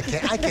wait. I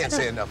can't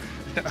say enough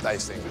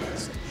nice things about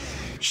this thing.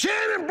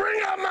 Shannon,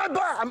 bring out my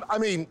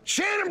bike.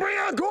 Shannon, bring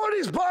out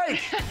Gordy's bike.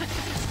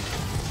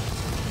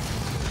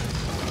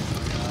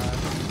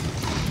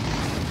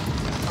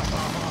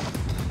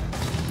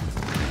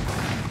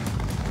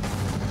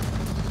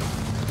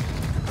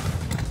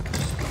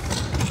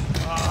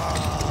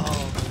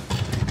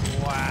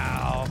 Oh,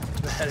 wow.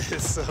 That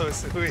is so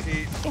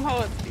sweet.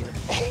 Oh, it's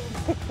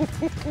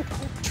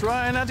beautiful.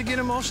 Try not to get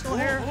emotional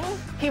here.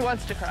 He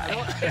wants to cry.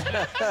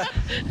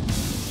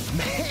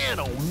 Man,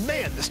 oh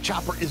man, this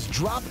chopper is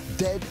drop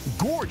dead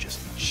gorgeous.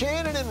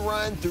 Shannon and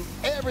Ryan threw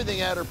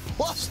everything at her,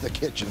 plus the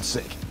kitchen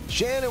sink.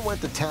 Shannon went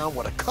to town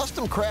with a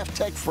custom Craft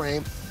Tech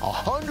frame, a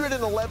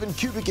 111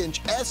 cubic inch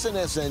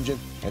S&S engine,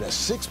 and a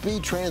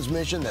 6-speed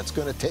transmission that's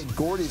gonna take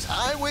Gordy's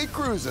highway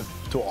cruising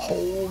to a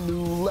whole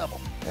new level.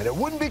 And it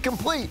wouldn't be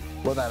complete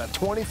without a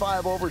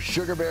 25 over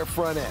Sugar Bear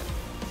front end.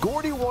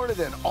 Gordy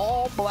wanted an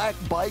all-black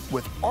bike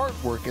with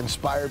artwork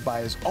inspired by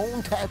his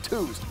own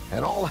tattoos.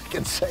 And all I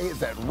can say is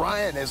that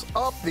Ryan has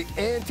upped the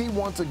ante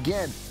once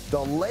again. The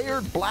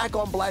layered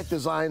black-on-black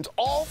designs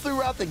all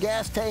throughout the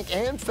gas tank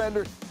and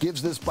fender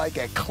gives this bike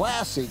a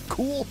classy,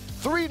 cool,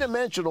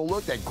 three-dimensional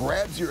look that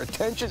grabs your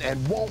attention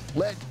and won't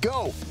let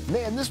go.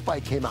 Man, this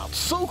bike came out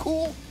so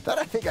cool that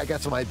I think I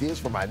got some ideas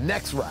for my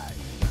next ride.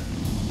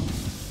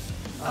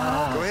 Go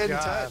ahead and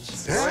God.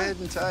 touch. Go ahead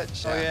and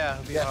touch. Oh, yeah.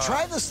 Yeah,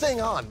 try this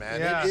thing on,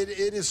 man. Yeah.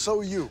 It is so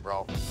you,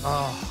 bro.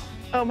 Oh,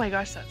 Oh my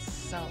gosh, that's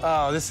so.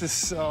 Oh, this is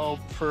so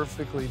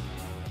perfectly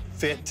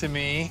fit to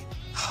me.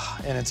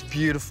 And it's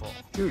beautiful.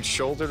 Dude,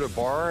 shoulder to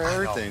bar,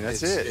 everything.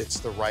 That's it. It's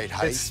the right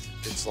height.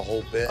 It's the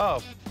whole bit.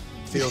 Oh,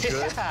 Feel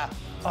good?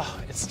 Oh,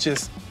 it's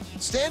just.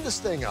 Stand this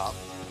thing up.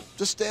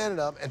 Just stand it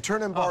up and turn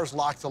them bars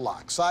lock to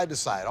lock, side to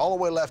side, all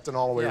the way left and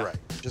all the way right.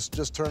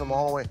 Just turn them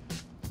all the way.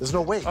 There's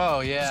no weight. Oh,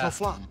 yeah. There's no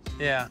flop.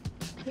 Yeah.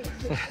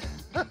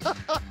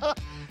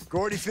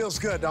 Gordy feels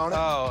good, don't it?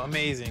 Oh,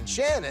 amazing.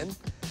 Shannon,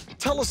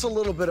 tell us a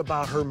little bit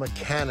about her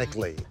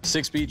mechanically.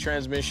 6-speed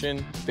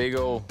transmission, big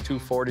old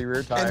 240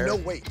 rear tire. And no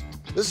weight.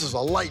 This is a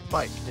light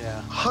bike. Yeah.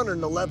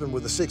 111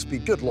 with a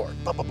 6-speed. Good Lord.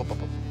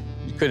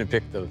 You couldn't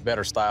pick the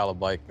better style of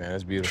bike, man.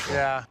 It's beautiful.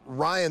 Yeah.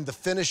 Ryan, the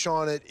finish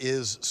on it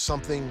is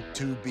something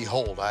to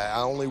behold.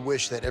 I only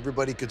wish that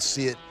everybody could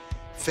see it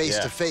face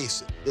to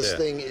face. This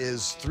thing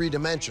is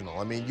three-dimensional.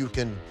 I mean, you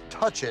can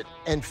touch it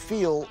and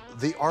feel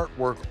the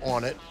artwork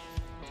on it.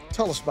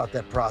 Tell us about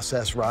that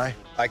process, Rye.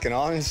 I can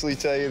honestly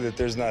tell you that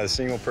there's not a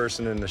single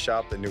person in the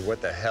shop that knew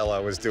what the hell I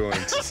was doing.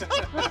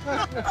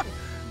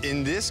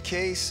 In this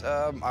case,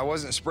 I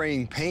wasn't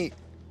spraying paint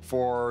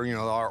for, you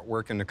know, the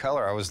artwork and the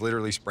color. I was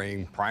literally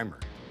spraying primer.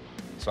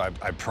 So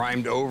I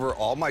primed over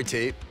all my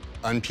tape,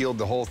 unpeeled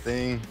the whole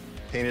thing,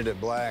 painted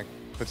it black,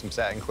 put some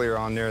satin clear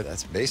on there.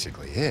 That's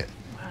basically it.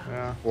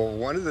 Yeah. Well,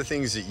 one of the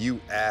things that you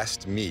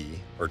asked me,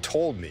 or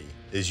told me,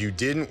 is you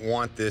didn't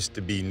want this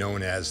to be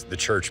known as the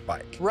church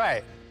bike.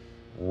 Right.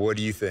 What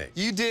do you think?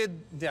 You did,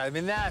 yeah, I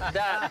mean,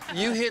 that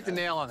you hit the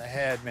nail on the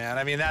head, man.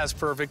 I mean, that was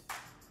perfect.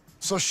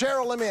 So,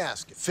 Cheryl, let me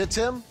ask you, fits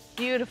him?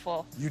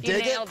 Beautiful. You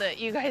dig it? nailed it.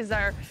 You guys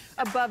are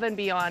above and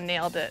beyond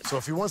nailed it. So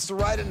if he wants to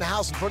ride it in the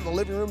house and put it in the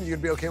living room, you're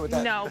gonna be okay with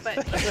that? No, but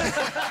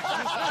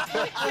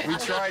We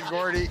tried,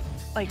 Gordy.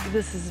 like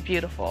this is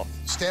beautiful.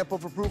 Stamp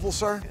of approval,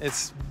 sir?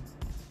 It's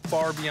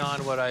far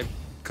beyond what I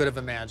could have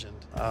imagined.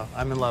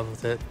 I'm in love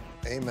with it.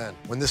 Amen.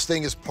 When this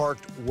thing is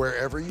parked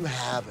wherever you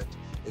have it,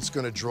 it's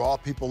going to draw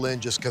people in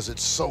just because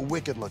it's so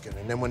wicked looking.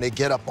 And then when they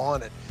get up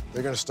on it,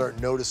 they're going to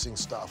start noticing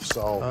stuff.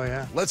 So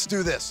let's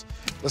do this.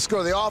 Let's go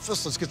to the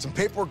office. Let's get some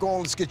paperwork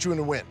going. Let's get you in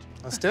the wind.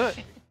 Let's do it.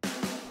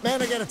 Man,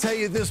 I got to tell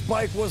you, this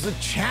bike was a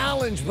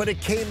challenge, but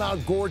it came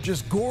out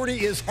gorgeous.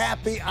 Gordy is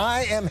happy.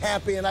 I am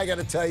happy. And I got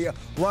to tell you,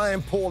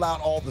 Ryan pulled out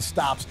all the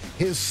stops.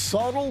 His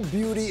subtle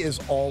beauty is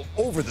all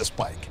over this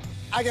bike.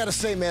 I gotta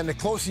say, man, the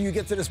closer you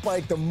get to this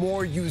bike, the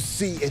more you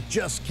see it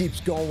just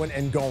keeps going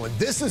and going.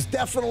 This is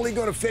definitely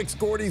gonna fix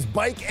Gordy's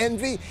bike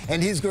envy,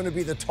 and he's gonna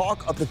be the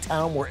talk of the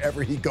town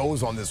wherever he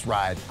goes on this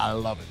ride. I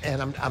love it.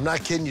 And I'm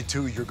not kidding you,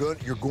 too. You're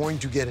going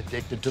to get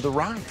addicted to the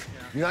ride.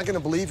 You're not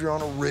gonna believe you're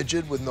on a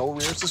rigid with no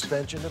rear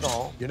suspension at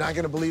all. You're not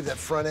gonna believe that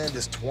front end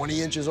is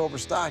 20 inches over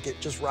stock. It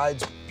just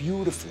rides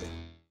beautifully.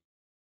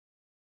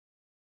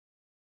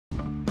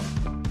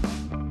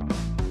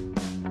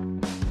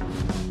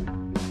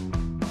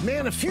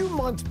 Man, a few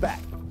months back,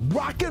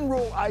 rock and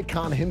roll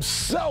icon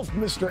himself,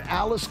 Mr.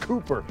 Alice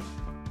Cooper,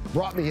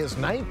 brought me his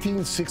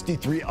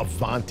 1963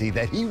 Avanti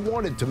that he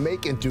wanted to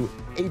make into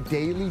a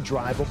daily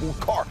drivable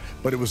car.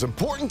 But it was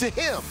important to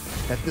him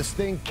that this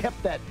thing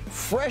kept that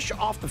fresh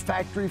off the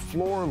factory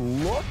floor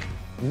look.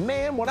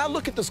 Man, when I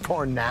look at this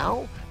car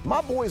now, my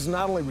boys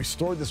not only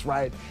restored this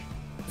ride,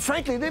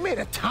 frankly, they made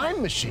a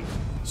time machine.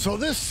 So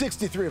this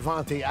 63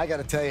 Avanti, I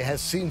gotta tell you,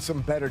 has seen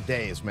some better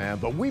days, man.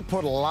 But we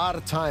put a lot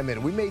of time in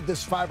it. We made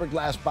this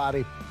fiberglass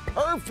body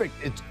perfect.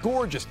 It's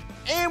gorgeous.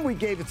 And we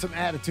gave it some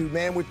attitude,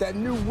 man, with that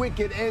new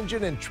wicked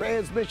engine and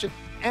transmission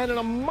and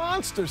a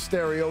monster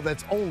stereo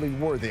that's only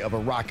worthy of a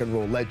rock and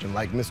roll legend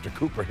like Mr.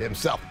 Cooper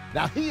himself.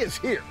 Now, he is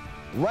here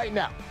right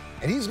now,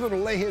 and he's gonna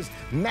lay his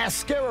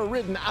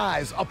mascara-ridden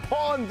eyes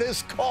upon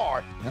this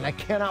car. And I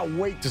cannot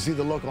wait to see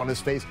the look on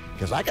his face,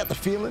 because I got the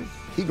feeling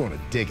he's gonna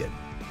dig it.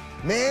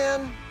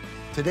 Man,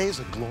 today's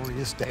a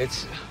glorious day.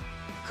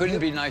 Couldn't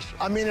be nicer.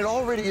 I mean, it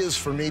already is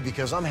for me,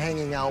 because I'm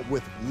hanging out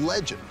with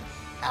legend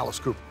Alice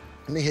Cooper.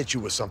 Let me hit you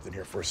with something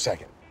here for a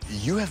second.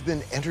 You have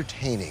been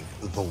entertaining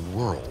the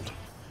world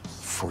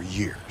for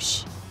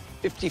years.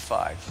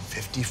 55.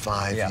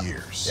 55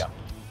 years. Yeah.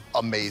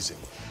 Amazing.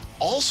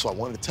 Also, I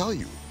wanted to tell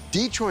you,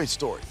 Detroit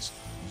Stories,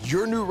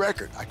 your new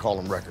record, I call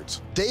them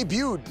records,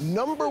 debuted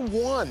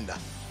 #1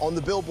 on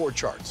the Billboard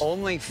charts.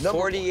 Only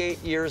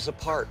 48 years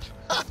apart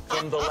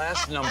from the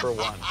last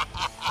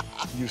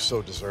 #1. You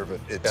so deserve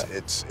it.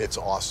 It's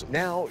awesome.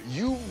 Now,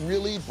 you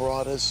really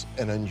brought us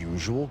an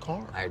unusual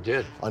car. I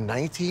did. A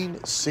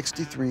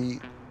 1963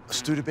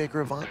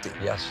 Studebaker Avanti.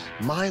 Yes.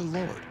 My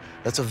Lord,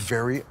 that's a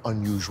very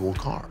unusual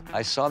car.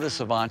 I saw this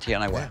Avanti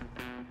and I went,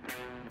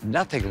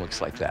 nothing looks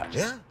like that.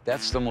 Yeah.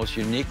 That's the most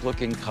unique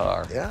looking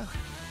car. Yeah.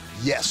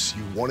 Yes,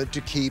 you wanted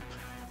to keep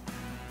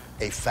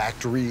a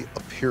factory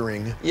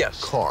appearing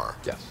car.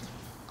 Yes.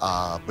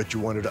 But you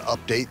wanted to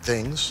update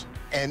things.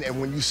 And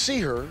when you see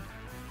her,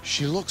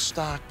 she looks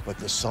stock, but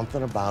there's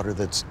something about her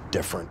that's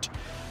different.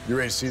 You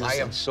ready to see this? I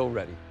am so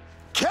ready.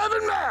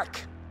 Kevin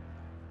Mack!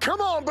 Come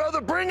on,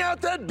 brother, bring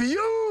out that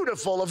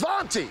beautiful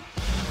Avanti.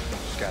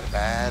 She's got a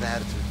bad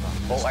attitude.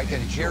 Oh, I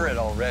can hear it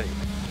already.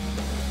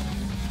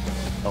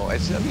 Oh, I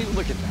mean,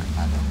 look at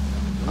that.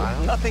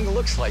 Nothing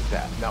looks like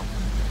that. No,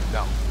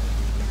 no.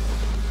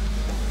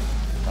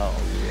 Oh,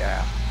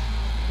 yeah.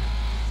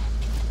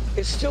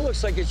 It still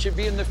looks like it should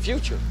be in the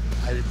future.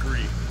 I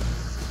agree.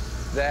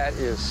 That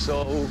is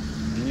so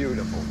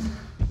beautiful.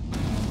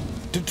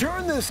 To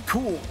turn this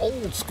cool,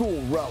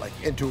 old-school relic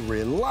into a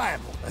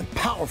reliable and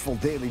powerful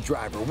daily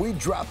driver, we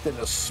dropped in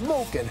a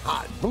smoking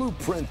hot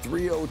Blueprint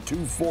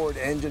 302 Ford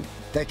engine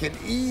that can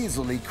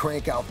easily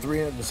crank out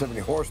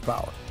 370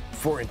 horsepower.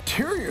 For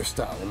interior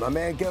styling, my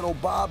man Ghetto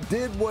Bob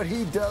did what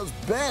he does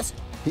best.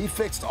 He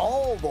fixed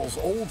all those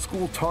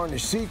old-school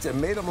tarnished seats and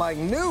made them like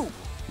new.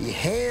 He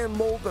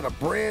hand-molded a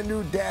brand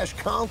new dash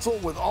console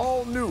with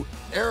all new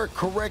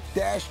error-correct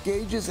dash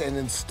gauges and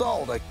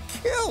installed a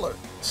killer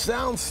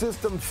sound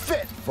system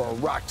fit for a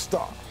rock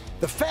star.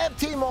 The Fab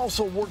team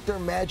also worked their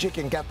magic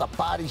and got the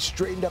body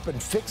straightened up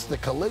and fixed the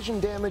collision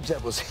damage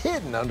that was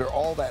hidden under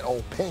all that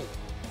old paint.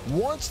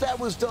 Once that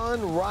was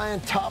done, Ryan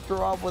topped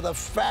her off with a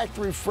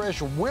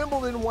factory-fresh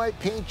Wimbledon white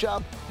paint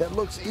job that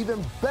looks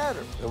even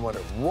better than when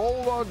it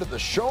rolled onto the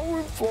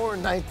showroom floor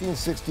in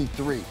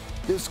 1963.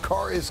 This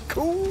car is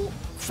cool,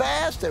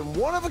 fast, and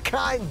one of a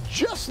kind,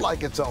 just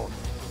like its owner.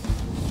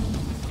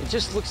 It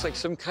just looks like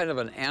some kind of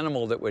an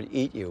animal that would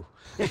eat you.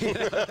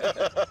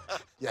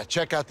 Yeah,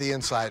 check out the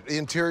inside. The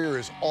interior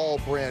is all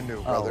brand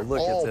new, brother. Oh, look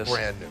all at this.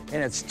 Brand new.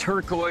 And it's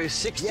turquoise,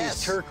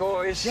 60s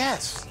turquoise.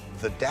 Yes.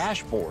 The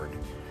dashboard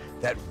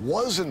that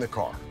was in the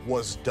car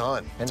was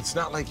done. And it's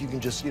not like you can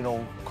just, you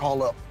know,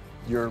 call up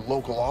your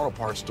local auto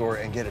parts store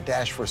and get a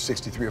dash for a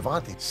 63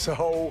 Avanti.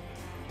 So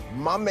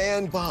my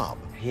man Bob,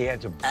 he had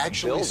to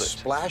actually build it.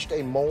 splashed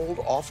a mold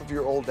off of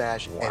your old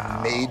dash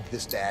and made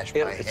this dash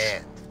by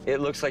hand. It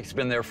looks like it's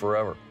been there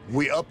forever.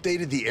 We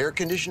updated the air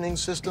conditioning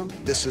system.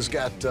 This has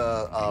got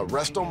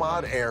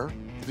Resto-Mod air.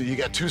 You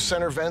got two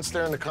center vents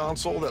there in the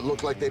console that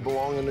look like they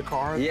belong in the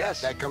car.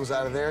 Yes. That comes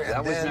out of there. That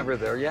and was then never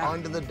there, yeah.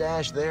 Under the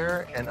dash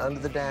there and under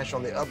the dash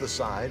on the other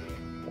side.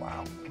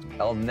 Wow.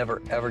 I'll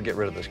never, ever get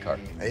rid of this car.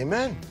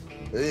 Amen.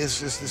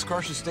 This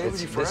car should stay with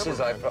you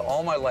forever.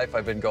 All my life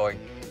I've been going,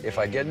 if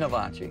I get an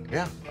Avanti,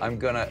 yeah, I'm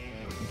gonna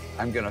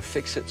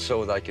fix it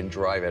so that I can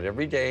drive it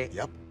every day.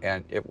 Yep.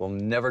 And it will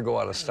never go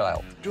out of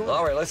style.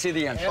 All right, let's see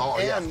the engine.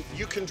 And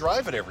you can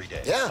drive it every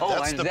day. Yeah.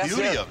 That's the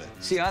beauty of it.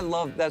 See, I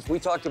love that. We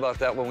talked about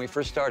that when we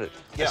first started.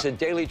 Yeah. It's a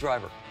daily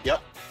driver.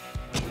 Yep.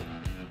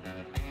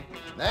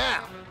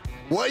 Now,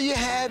 what you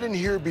had in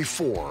here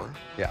before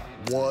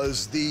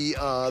was the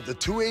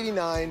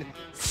 289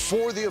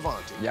 for the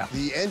Avanti. Yeah.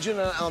 The engine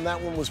on that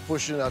one was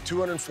pushing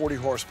 240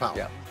 horsepower.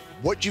 Yeah.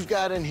 What you've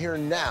got in here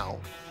now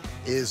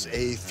is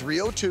a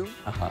 302.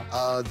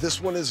 This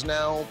one is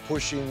now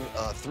pushing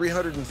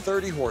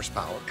 330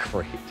 horsepower.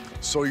 Great.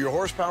 So your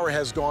horsepower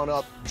has gone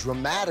up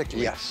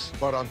dramatically. Yes.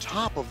 But on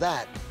top of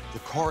that, the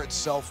car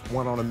itself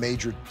went on a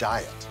major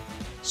diet.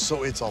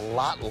 So it's a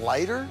lot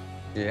lighter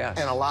and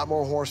a lot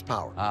more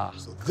horsepower.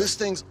 So this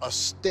thing's a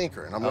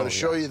stinker, and I'm going to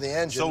show you the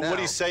engine So now. what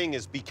he's saying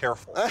is be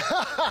careful.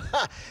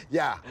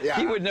 Yeah.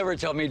 He would never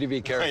tell me to be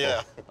careful.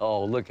 Yeah.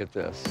 Oh, look at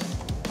this.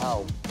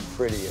 How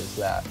pretty is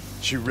that?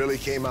 She really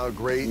came out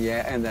great.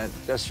 Yeah, and that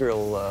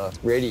industrial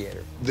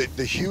radiator.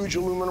 The huge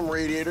aluminum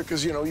radiator,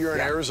 because, you know, you're in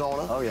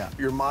Arizona. Oh, yeah.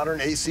 Your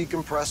modern AC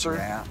compressor.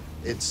 Yeah.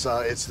 It's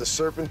the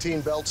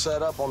serpentine belt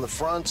setup on the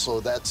front, so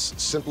that's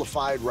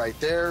simplified right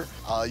there.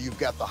 You've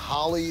got the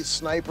Holley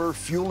Sniper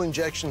fuel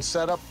injection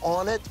setup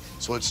on it,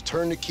 so it's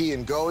turn the key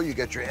and go. You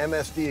got your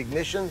MSD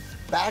ignition,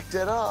 backed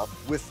it up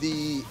with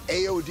the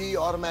AOD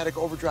automatic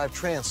overdrive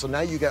trans, so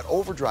now you got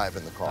overdrive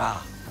in the car.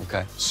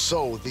 Okay.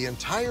 So the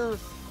entire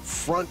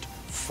front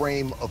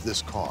frame of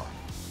this car,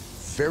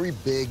 very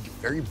big,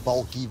 very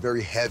bulky,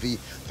 very heavy.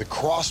 The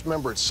cross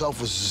member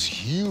itself was this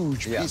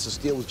huge piece of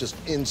steel, was just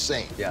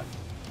insane. Yeah.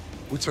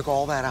 We took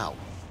all that out.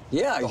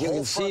 Yeah, you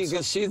can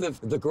see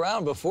the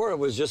ground. Before it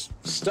was just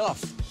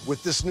stuff.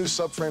 With this new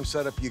subframe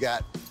setup, you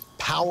got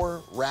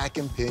power rack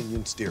and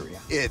pinion steering.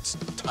 It's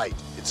tight.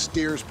 It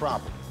steers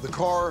properly. The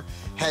car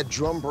had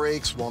drum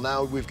brakes. Well,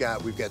 now we've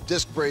got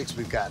disc brakes.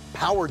 We've got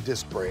power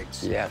disc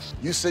brakes. Yes.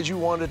 You said you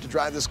wanted to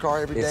drive this car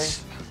every day.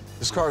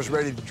 This car is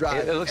ready to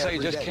drive. It looks like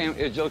every day.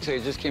 it looks like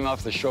it just came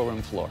off the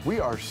showroom floor.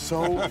 We are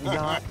so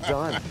not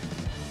done.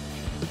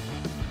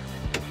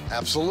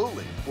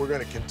 Absolutely. We're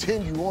going to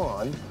continue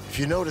on. If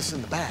you notice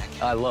in the back,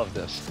 I love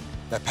this.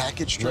 That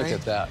package tray, Look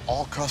at that.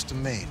 all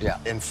custom made. Yeah.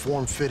 And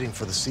form fitting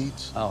for the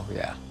seats. Oh,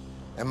 yeah.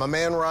 And my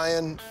man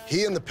Ryan,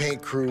 he and the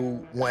paint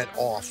crew went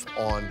off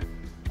on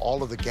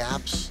all of the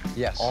gaps,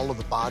 all of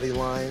the body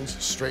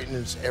lines,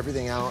 straightened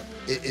everything out.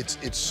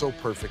 It's so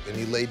perfect. And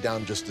he laid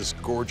down just this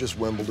gorgeous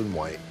Wimbledon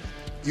white.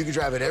 You can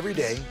drive it every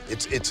day.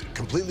 It's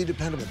completely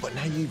dependable, but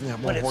now you even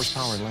have more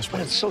horsepower and less weight.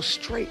 But it's so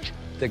straight.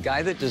 The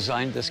guy that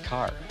designed this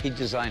car, he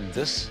designed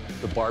this,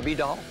 the Barbie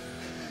doll,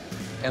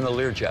 and the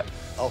Learjet.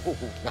 Oh,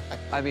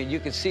 I mean, you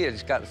can see it.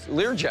 It's got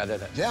Learjet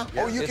in it. Yeah.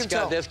 Oh, you can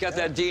tell. It's got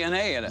that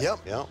DNA in it. Yep.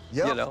 Yep.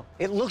 You know,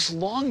 it looks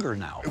longer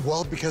now.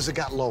 Well, because it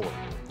got lower.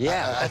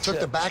 Yeah, I took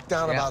the back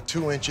down Yeah. about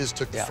 2 inches,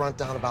 took the Yeah. front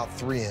down about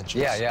 3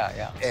 inches.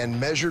 Yeah. And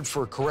measured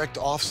for correct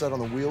offset on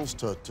the wheels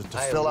to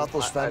fill out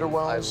those fender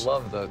wells. I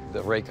love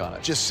the rake on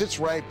it. Just sits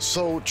right.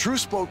 So True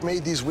Spoke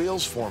made these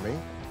wheels for me,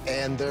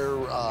 and they're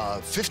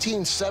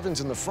 15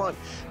 7s in the front,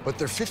 but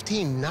they're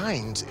 15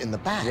 9s in the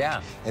back.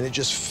 Yeah. And it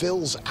just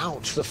fills out.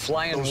 It's the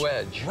flying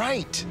wedge.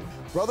 Right.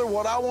 Brother,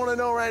 what I want to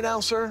know right now,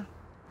 sir,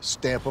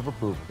 stamp of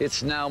approval.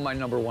 It's now my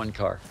 #1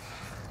 car.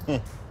 We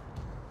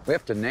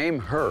have to name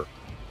her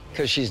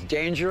because she's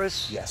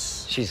dangerous.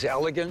 Yes. She's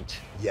elegant.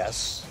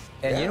 Yes.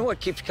 And Yeah. you know what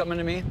keeps coming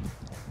to me?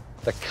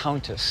 The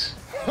Countess.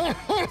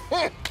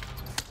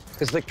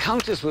 Because the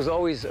Countess was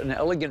always an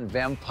elegant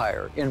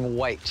vampire in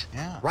white.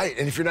 Yeah. Right,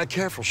 and if you're not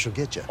careful, she'll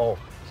get you. Oh,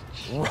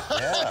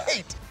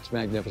 Right. it's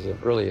magnificent.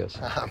 It really is.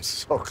 I'm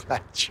so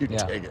glad you Yeah.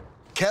 take it.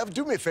 Kev,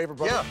 do me a favor,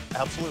 brother. Yeah,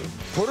 absolutely.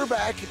 Put her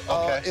back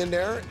Okay. in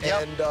there,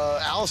 Yep. and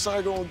Alice and I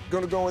are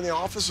going to go in the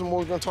office, and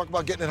we're going to talk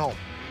about getting it home.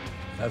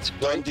 That's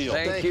Done great. deal.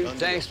 Thank you. Done deal.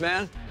 Thanks,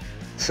 man.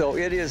 So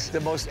it is the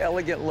most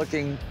elegant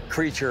looking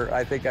creature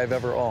I think I've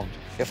ever owned.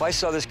 If I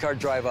saw this car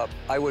drive up,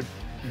 I would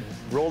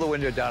roll the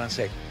window down and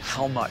say,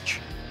 how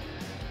much?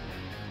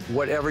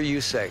 Whatever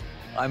you say,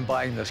 I'm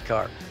buying this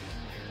car.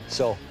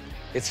 So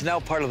it's now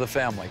part of the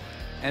family.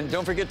 And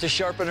don't forget to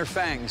sharpen her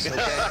fangs,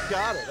 okay?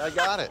 I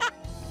got it.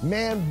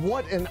 Man,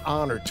 what an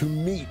honor to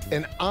meet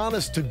an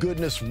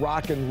honest-to-goodness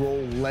rock and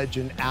roll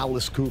legend,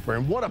 Alice Cooper.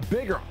 And what a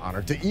bigger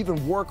honor to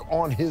even work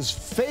on his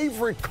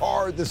favorite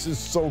car. This is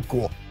so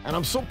cool. And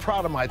I'm so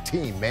proud of my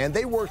team, man.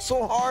 They worked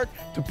so hard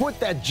to put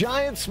that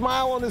giant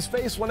smile on his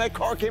face when that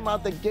car came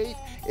out the gate.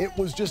 It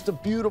was just a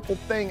beautiful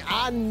thing.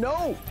 I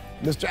know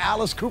Mr.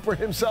 Alice Cooper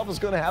himself is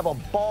going to have a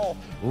ball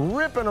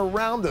ripping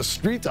around the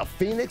streets of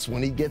Phoenix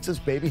when he gets his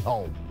baby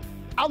home.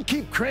 I'll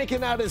keep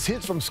cranking out his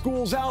hits from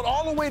Schools Out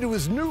all the way to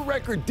his new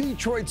record,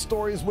 Detroit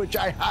Stories, which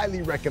I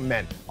highly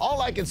recommend.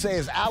 All I can say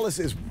is Alice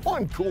is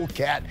one cool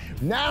cat.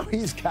 Now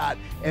he's got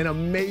an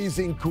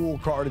amazing, cool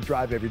car to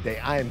drive every day.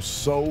 I am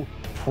so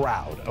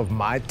proud of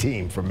my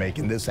team for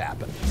making this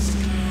happen.